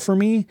struggle for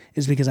me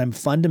is because I'm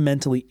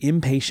fundamentally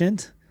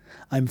impatient.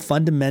 I'm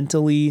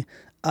fundamentally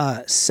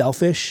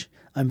selfish.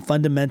 I'm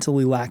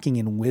fundamentally lacking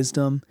in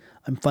wisdom.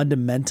 I'm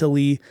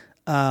fundamentally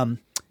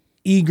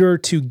eager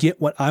to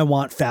get what I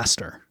want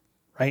faster,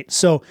 right?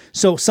 So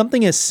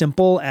something as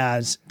simple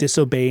as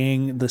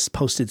disobeying this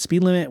posted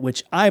speed limit,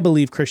 which I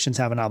believe Christians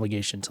have an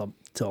obligation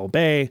to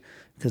obey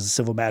because the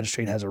civil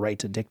magistrate has a right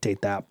to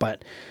dictate that.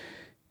 But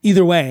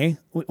either way,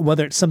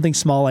 whether it's something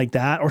small like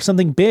that or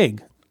something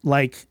big,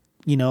 like,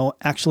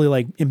 actually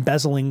like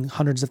embezzling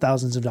hundreds of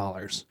thousands of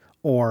dollars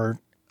or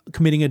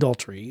committing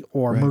adultery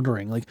or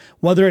murdering, like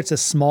whether it's a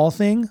small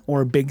thing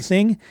or a big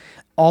thing,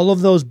 all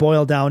of those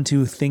boil down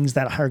to things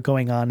that are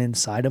going on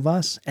inside of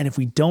us. And if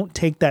we don't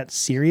take that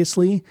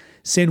seriously,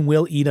 sin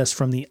will eat us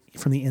from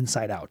the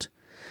inside out.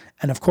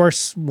 And of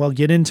course, we'll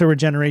get into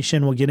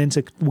regeneration. We'll get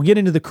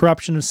into the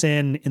corruption of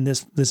sin in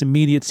this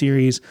immediate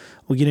series.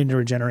 We'll get into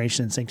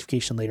regeneration and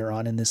sanctification later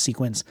on in this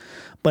sequence.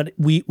 But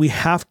we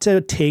have to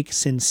take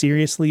sin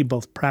seriously,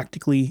 both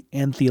practically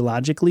and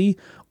theologically,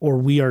 or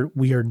we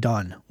are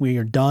done. We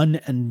are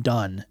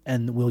done,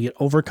 and we'll get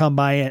overcome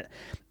by it,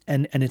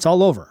 and it's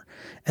all over.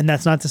 And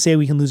that's not to say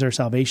we can lose our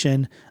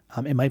salvation.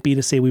 It might be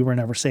to say we were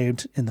never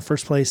saved in the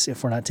first place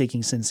if we're not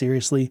taking sin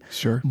seriously.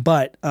 Sure.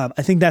 But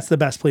I think that's the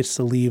best place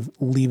to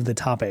leave the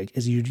topic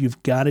is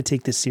you've got to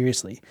take this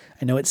seriously.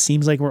 I know it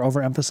seems like we're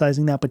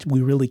overemphasizing that, but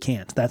we really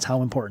can't. That's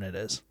how important it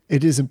is.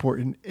 It is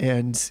important.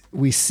 And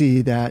we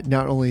see that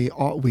not only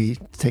ought we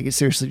take it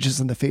seriously just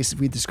on the face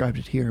we described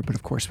it here, but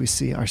of course we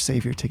see our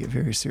Savior take it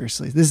very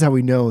seriously. This is how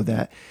we know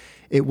that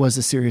it was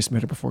a serious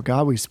matter before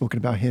God. We've spoken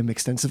about him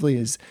extensively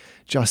as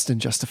just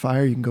and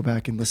justifier. You can go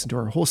back and listen to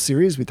our whole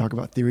series. We talk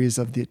about theories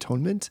of the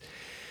atonement.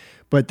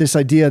 But this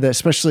idea that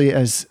especially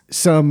as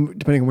some,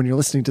 depending on when you're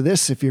listening to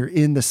this, if you're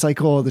in the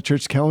cycle of the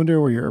church calendar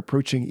or you're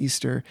approaching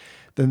Easter,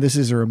 then this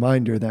is a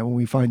reminder that when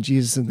we find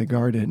Jesus in the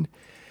garden,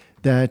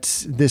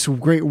 that this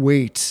great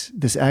weight,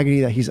 this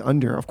agony that he's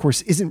under, of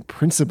course, isn't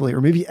principally or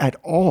maybe at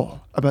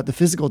all about the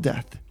physical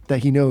death that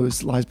he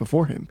knows lies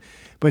before him,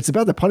 but it's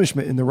about the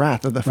punishment and the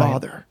wrath of the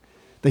Father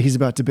that he's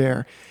about to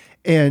bear.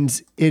 And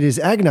it is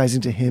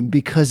agonizing to him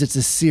because it's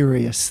a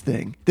serious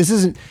thing. This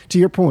isn't, to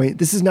your point,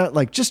 this is not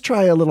like just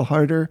try a little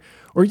harder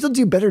or you'll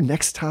do better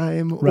next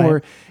time.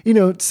 Right.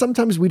 Or,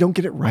 sometimes we don't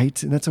get it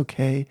right and that's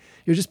okay.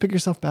 You just pick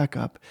yourself back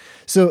up.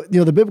 So,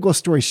 the biblical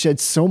story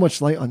sheds so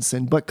much light on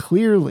sin, but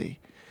clearly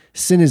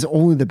sin is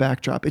only the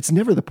backdrop. It's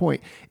never the point.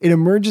 It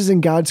emerges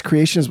in God's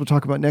creation, as we'll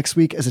talk about next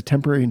week, as a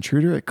temporary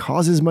intruder. It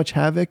causes much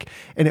havoc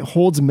and it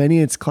holds many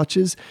in its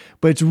clutches,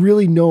 but it's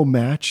really no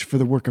match for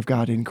the work of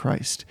God in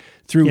Christ.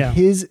 Through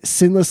his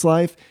sinless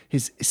life,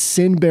 his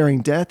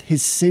sin-bearing death,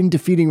 his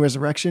sin-defeating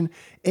resurrection,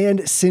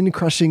 and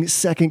sin-crushing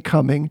second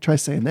coming, try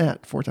saying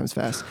that 4 times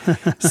fast,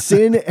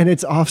 sin and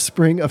its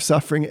offspring of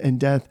suffering and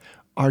death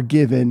are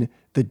given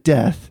the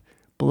death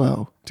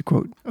blow, to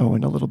quote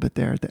Owen a little bit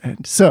there at the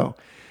end. So,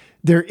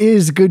 there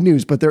is good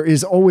news, but there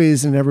is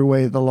always in every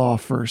way the law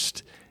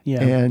first.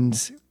 Yeah. And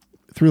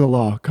through the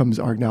law comes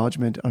our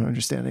acknowledgement and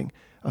understanding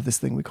of this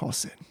thing we call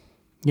sin.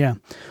 Yeah.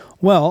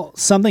 Well,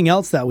 something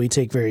else that we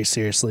take very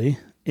seriously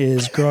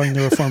is growing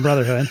the Reformed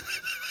Brotherhood.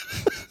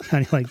 How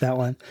do you like that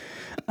one?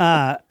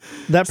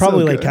 That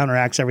probably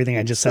counteracts everything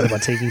I just said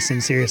about taking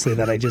sin seriously,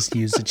 that I just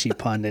used a cheap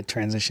pun to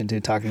transition to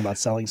talking about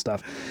selling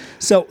stuff.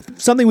 So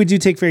something we do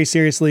take very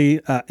seriously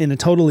in a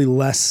totally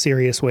less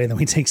serious way than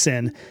we take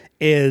sin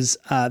is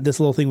this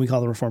little thing we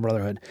call the Reformed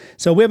Brotherhood.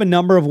 So we have a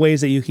number of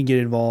ways that you can get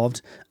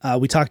involved.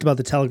 We talked about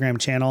the Telegram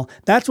channel.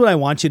 That's what I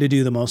want you to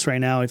do the most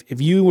right now.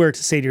 If you were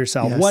to say to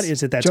yourself, what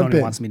is it that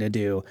Tony wants me to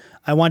do?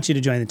 I want you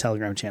to join the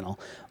Telegram channel.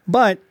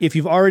 But if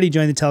you've already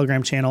joined the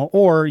Telegram channel,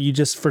 or you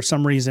just for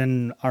some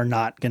reason are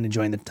not going to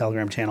join the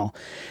Telegram channel,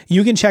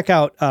 you can check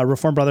out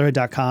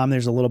reformedbrotherhood.com.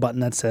 There's a little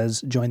button that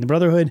says join the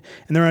Brotherhood.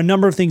 And there are a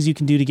number of things you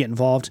can do to get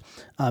involved.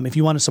 If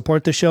you want to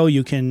support the show,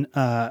 you can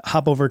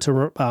hop over to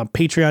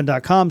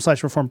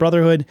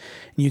patreon.com/reformedbrotherhood, and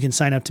you can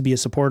sign up to be a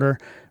supporter.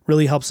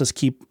 Really helps us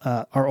keep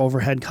our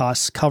overhead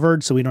costs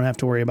covered, so we don't have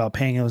to worry about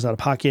paying those out of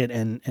pocket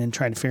and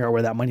trying to figure out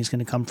where that money's going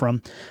to come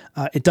from.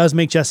 It does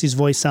make Jesse's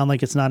voice sound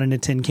like it's not in a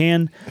tin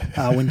can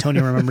when Tony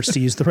remembers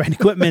to use the right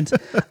equipment,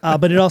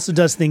 but it also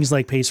does things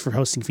like pays for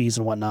hosting fees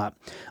and whatnot.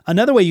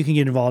 Another way you can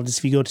get involved is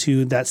if you go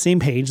to that same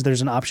page,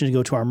 there's an option to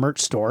go to our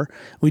merch store.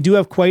 We do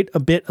have quite a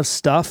bit of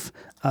stuff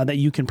that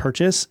you can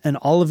purchase, and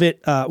all of it,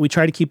 we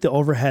try to keep the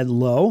overhead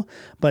low,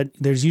 but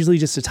there's usually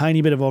just a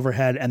tiny bit of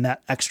overhead, and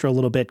that extra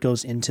little bit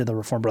goes into the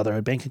Reformed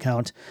Brotherhood bank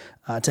account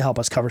to help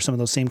us cover some of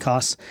those same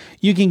costs.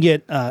 You can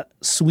get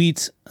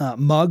sweet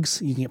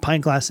mugs. You can get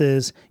pint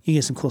glasses. You can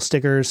get some cool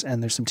stickers,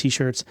 and there's some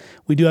t-shirts.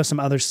 We do have some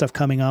other stuff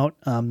coming out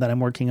that I'm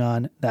working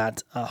on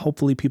that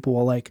hopefully people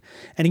will like.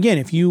 And again,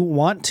 if you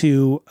want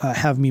to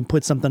have me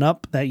put something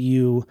up that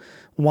you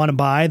want to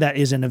buy that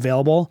isn't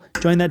available,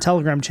 join that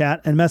Telegram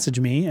chat and message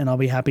me, and I'll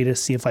be happy to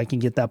see if I can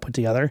get that put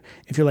together.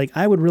 If you're like,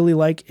 I would really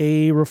like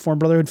a Reformed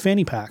Brotherhood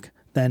fanny pack,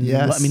 then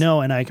let me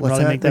know, and I can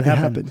probably make that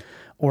happen.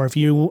 Or if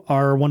you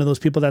are one of those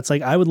people that's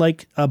like, I would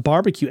like a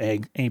barbecue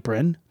egg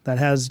apron that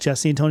has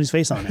Jesse and Tony's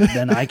face on it,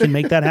 then I can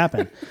make that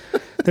happen.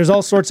 There's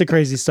all sorts of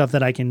crazy stuff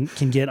that I can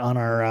get on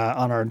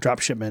our drop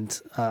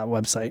shipment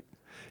website.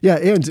 Yeah,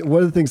 and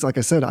one of the things, like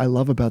I said, I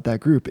love about that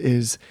group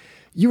is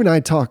you and I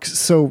talk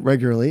so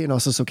regularly and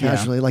also so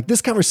casually. Like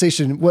this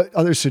conversation, what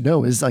others should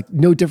know is like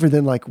no different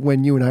than like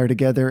when you and I are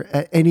together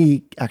at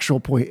any actual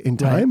point in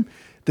time. Right.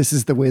 This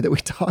is the way that we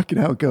talk and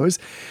how it goes.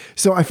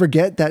 So I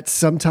forget that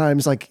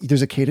sometimes like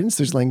there's a cadence,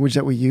 there's language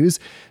that we use.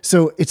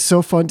 So it's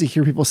so fun to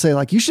hear people say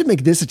like, you should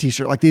make this a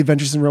t-shirt, like the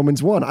Adventures in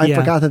Romans 1. I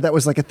forgot that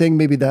was like a thing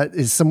maybe that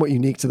is somewhat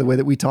unique to the way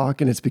that we talk,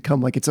 and it's become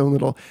like its own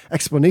little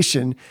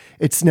explanation.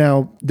 It's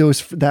now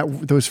those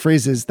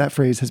phrases, that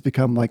phrase has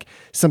become like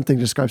something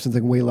to describe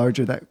something way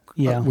larger that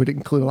would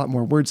include a lot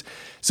more words.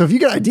 So if you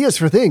got ideas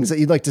for things that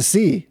you'd like to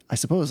see, I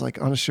suppose like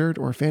on a shirt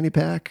or a fanny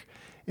pack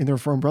in the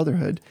Reformed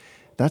Brotherhood,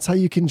 that's how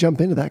you can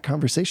jump into that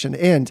conversation.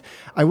 And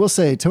I will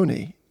say,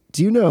 Tony,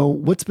 do you know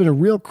what's been a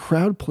real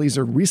crowd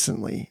pleaser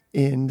recently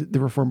in the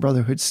Reformed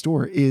Brotherhood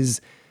store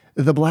is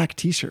the black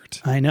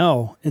t-shirt. I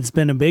know. It's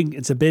been a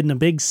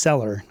big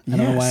seller. I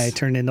don't know why I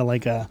turned into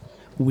like a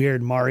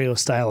weird Mario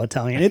style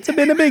Italian. It's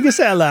been a big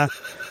seller.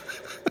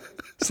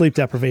 Sleep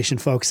deprivation,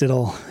 folks.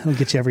 It'll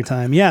get you every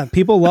time. Yeah,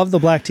 people love the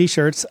black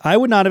t-shirts. I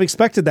would not have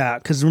expected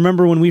that because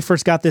remember when we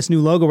first got this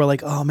new logo, we're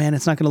like, oh man,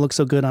 it's not going to look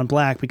so good on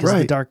black because of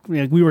the dark.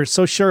 We were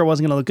so sure it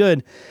wasn't going to look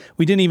good.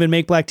 We didn't even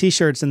make black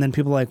t-shirts, and then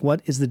people are like,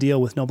 what is the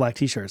deal with no black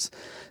t-shirts?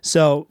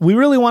 So we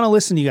really want to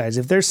listen to you guys.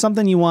 If there's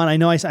something you want, I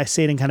know I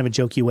say it in kind of a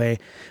jokey way,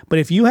 but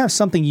if you have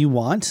something you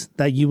want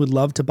that you would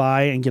love to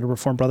buy and get a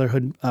Reformed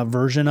Brotherhood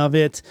version of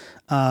it,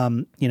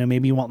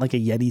 maybe you want like a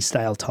Yeti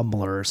style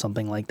tumbler or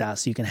something like that,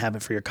 so you can have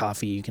it for your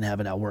coffee. You can have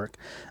it at work.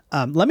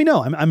 Let me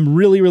know. I'm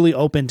really, really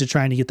open to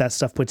trying to get that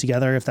stuff put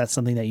together if that's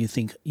something that you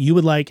think you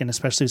would like, and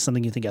especially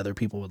something you think other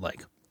people would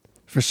like.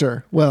 For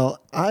sure. Well,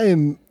 I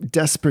am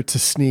desperate to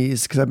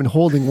sneeze because I've been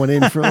holding one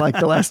in for like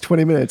the last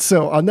 20 minutes.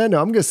 So on that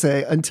note, I'm going to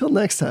say until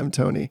next time,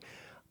 Tony,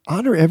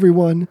 honor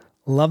everyone.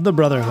 Love the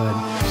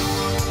Brotherhood.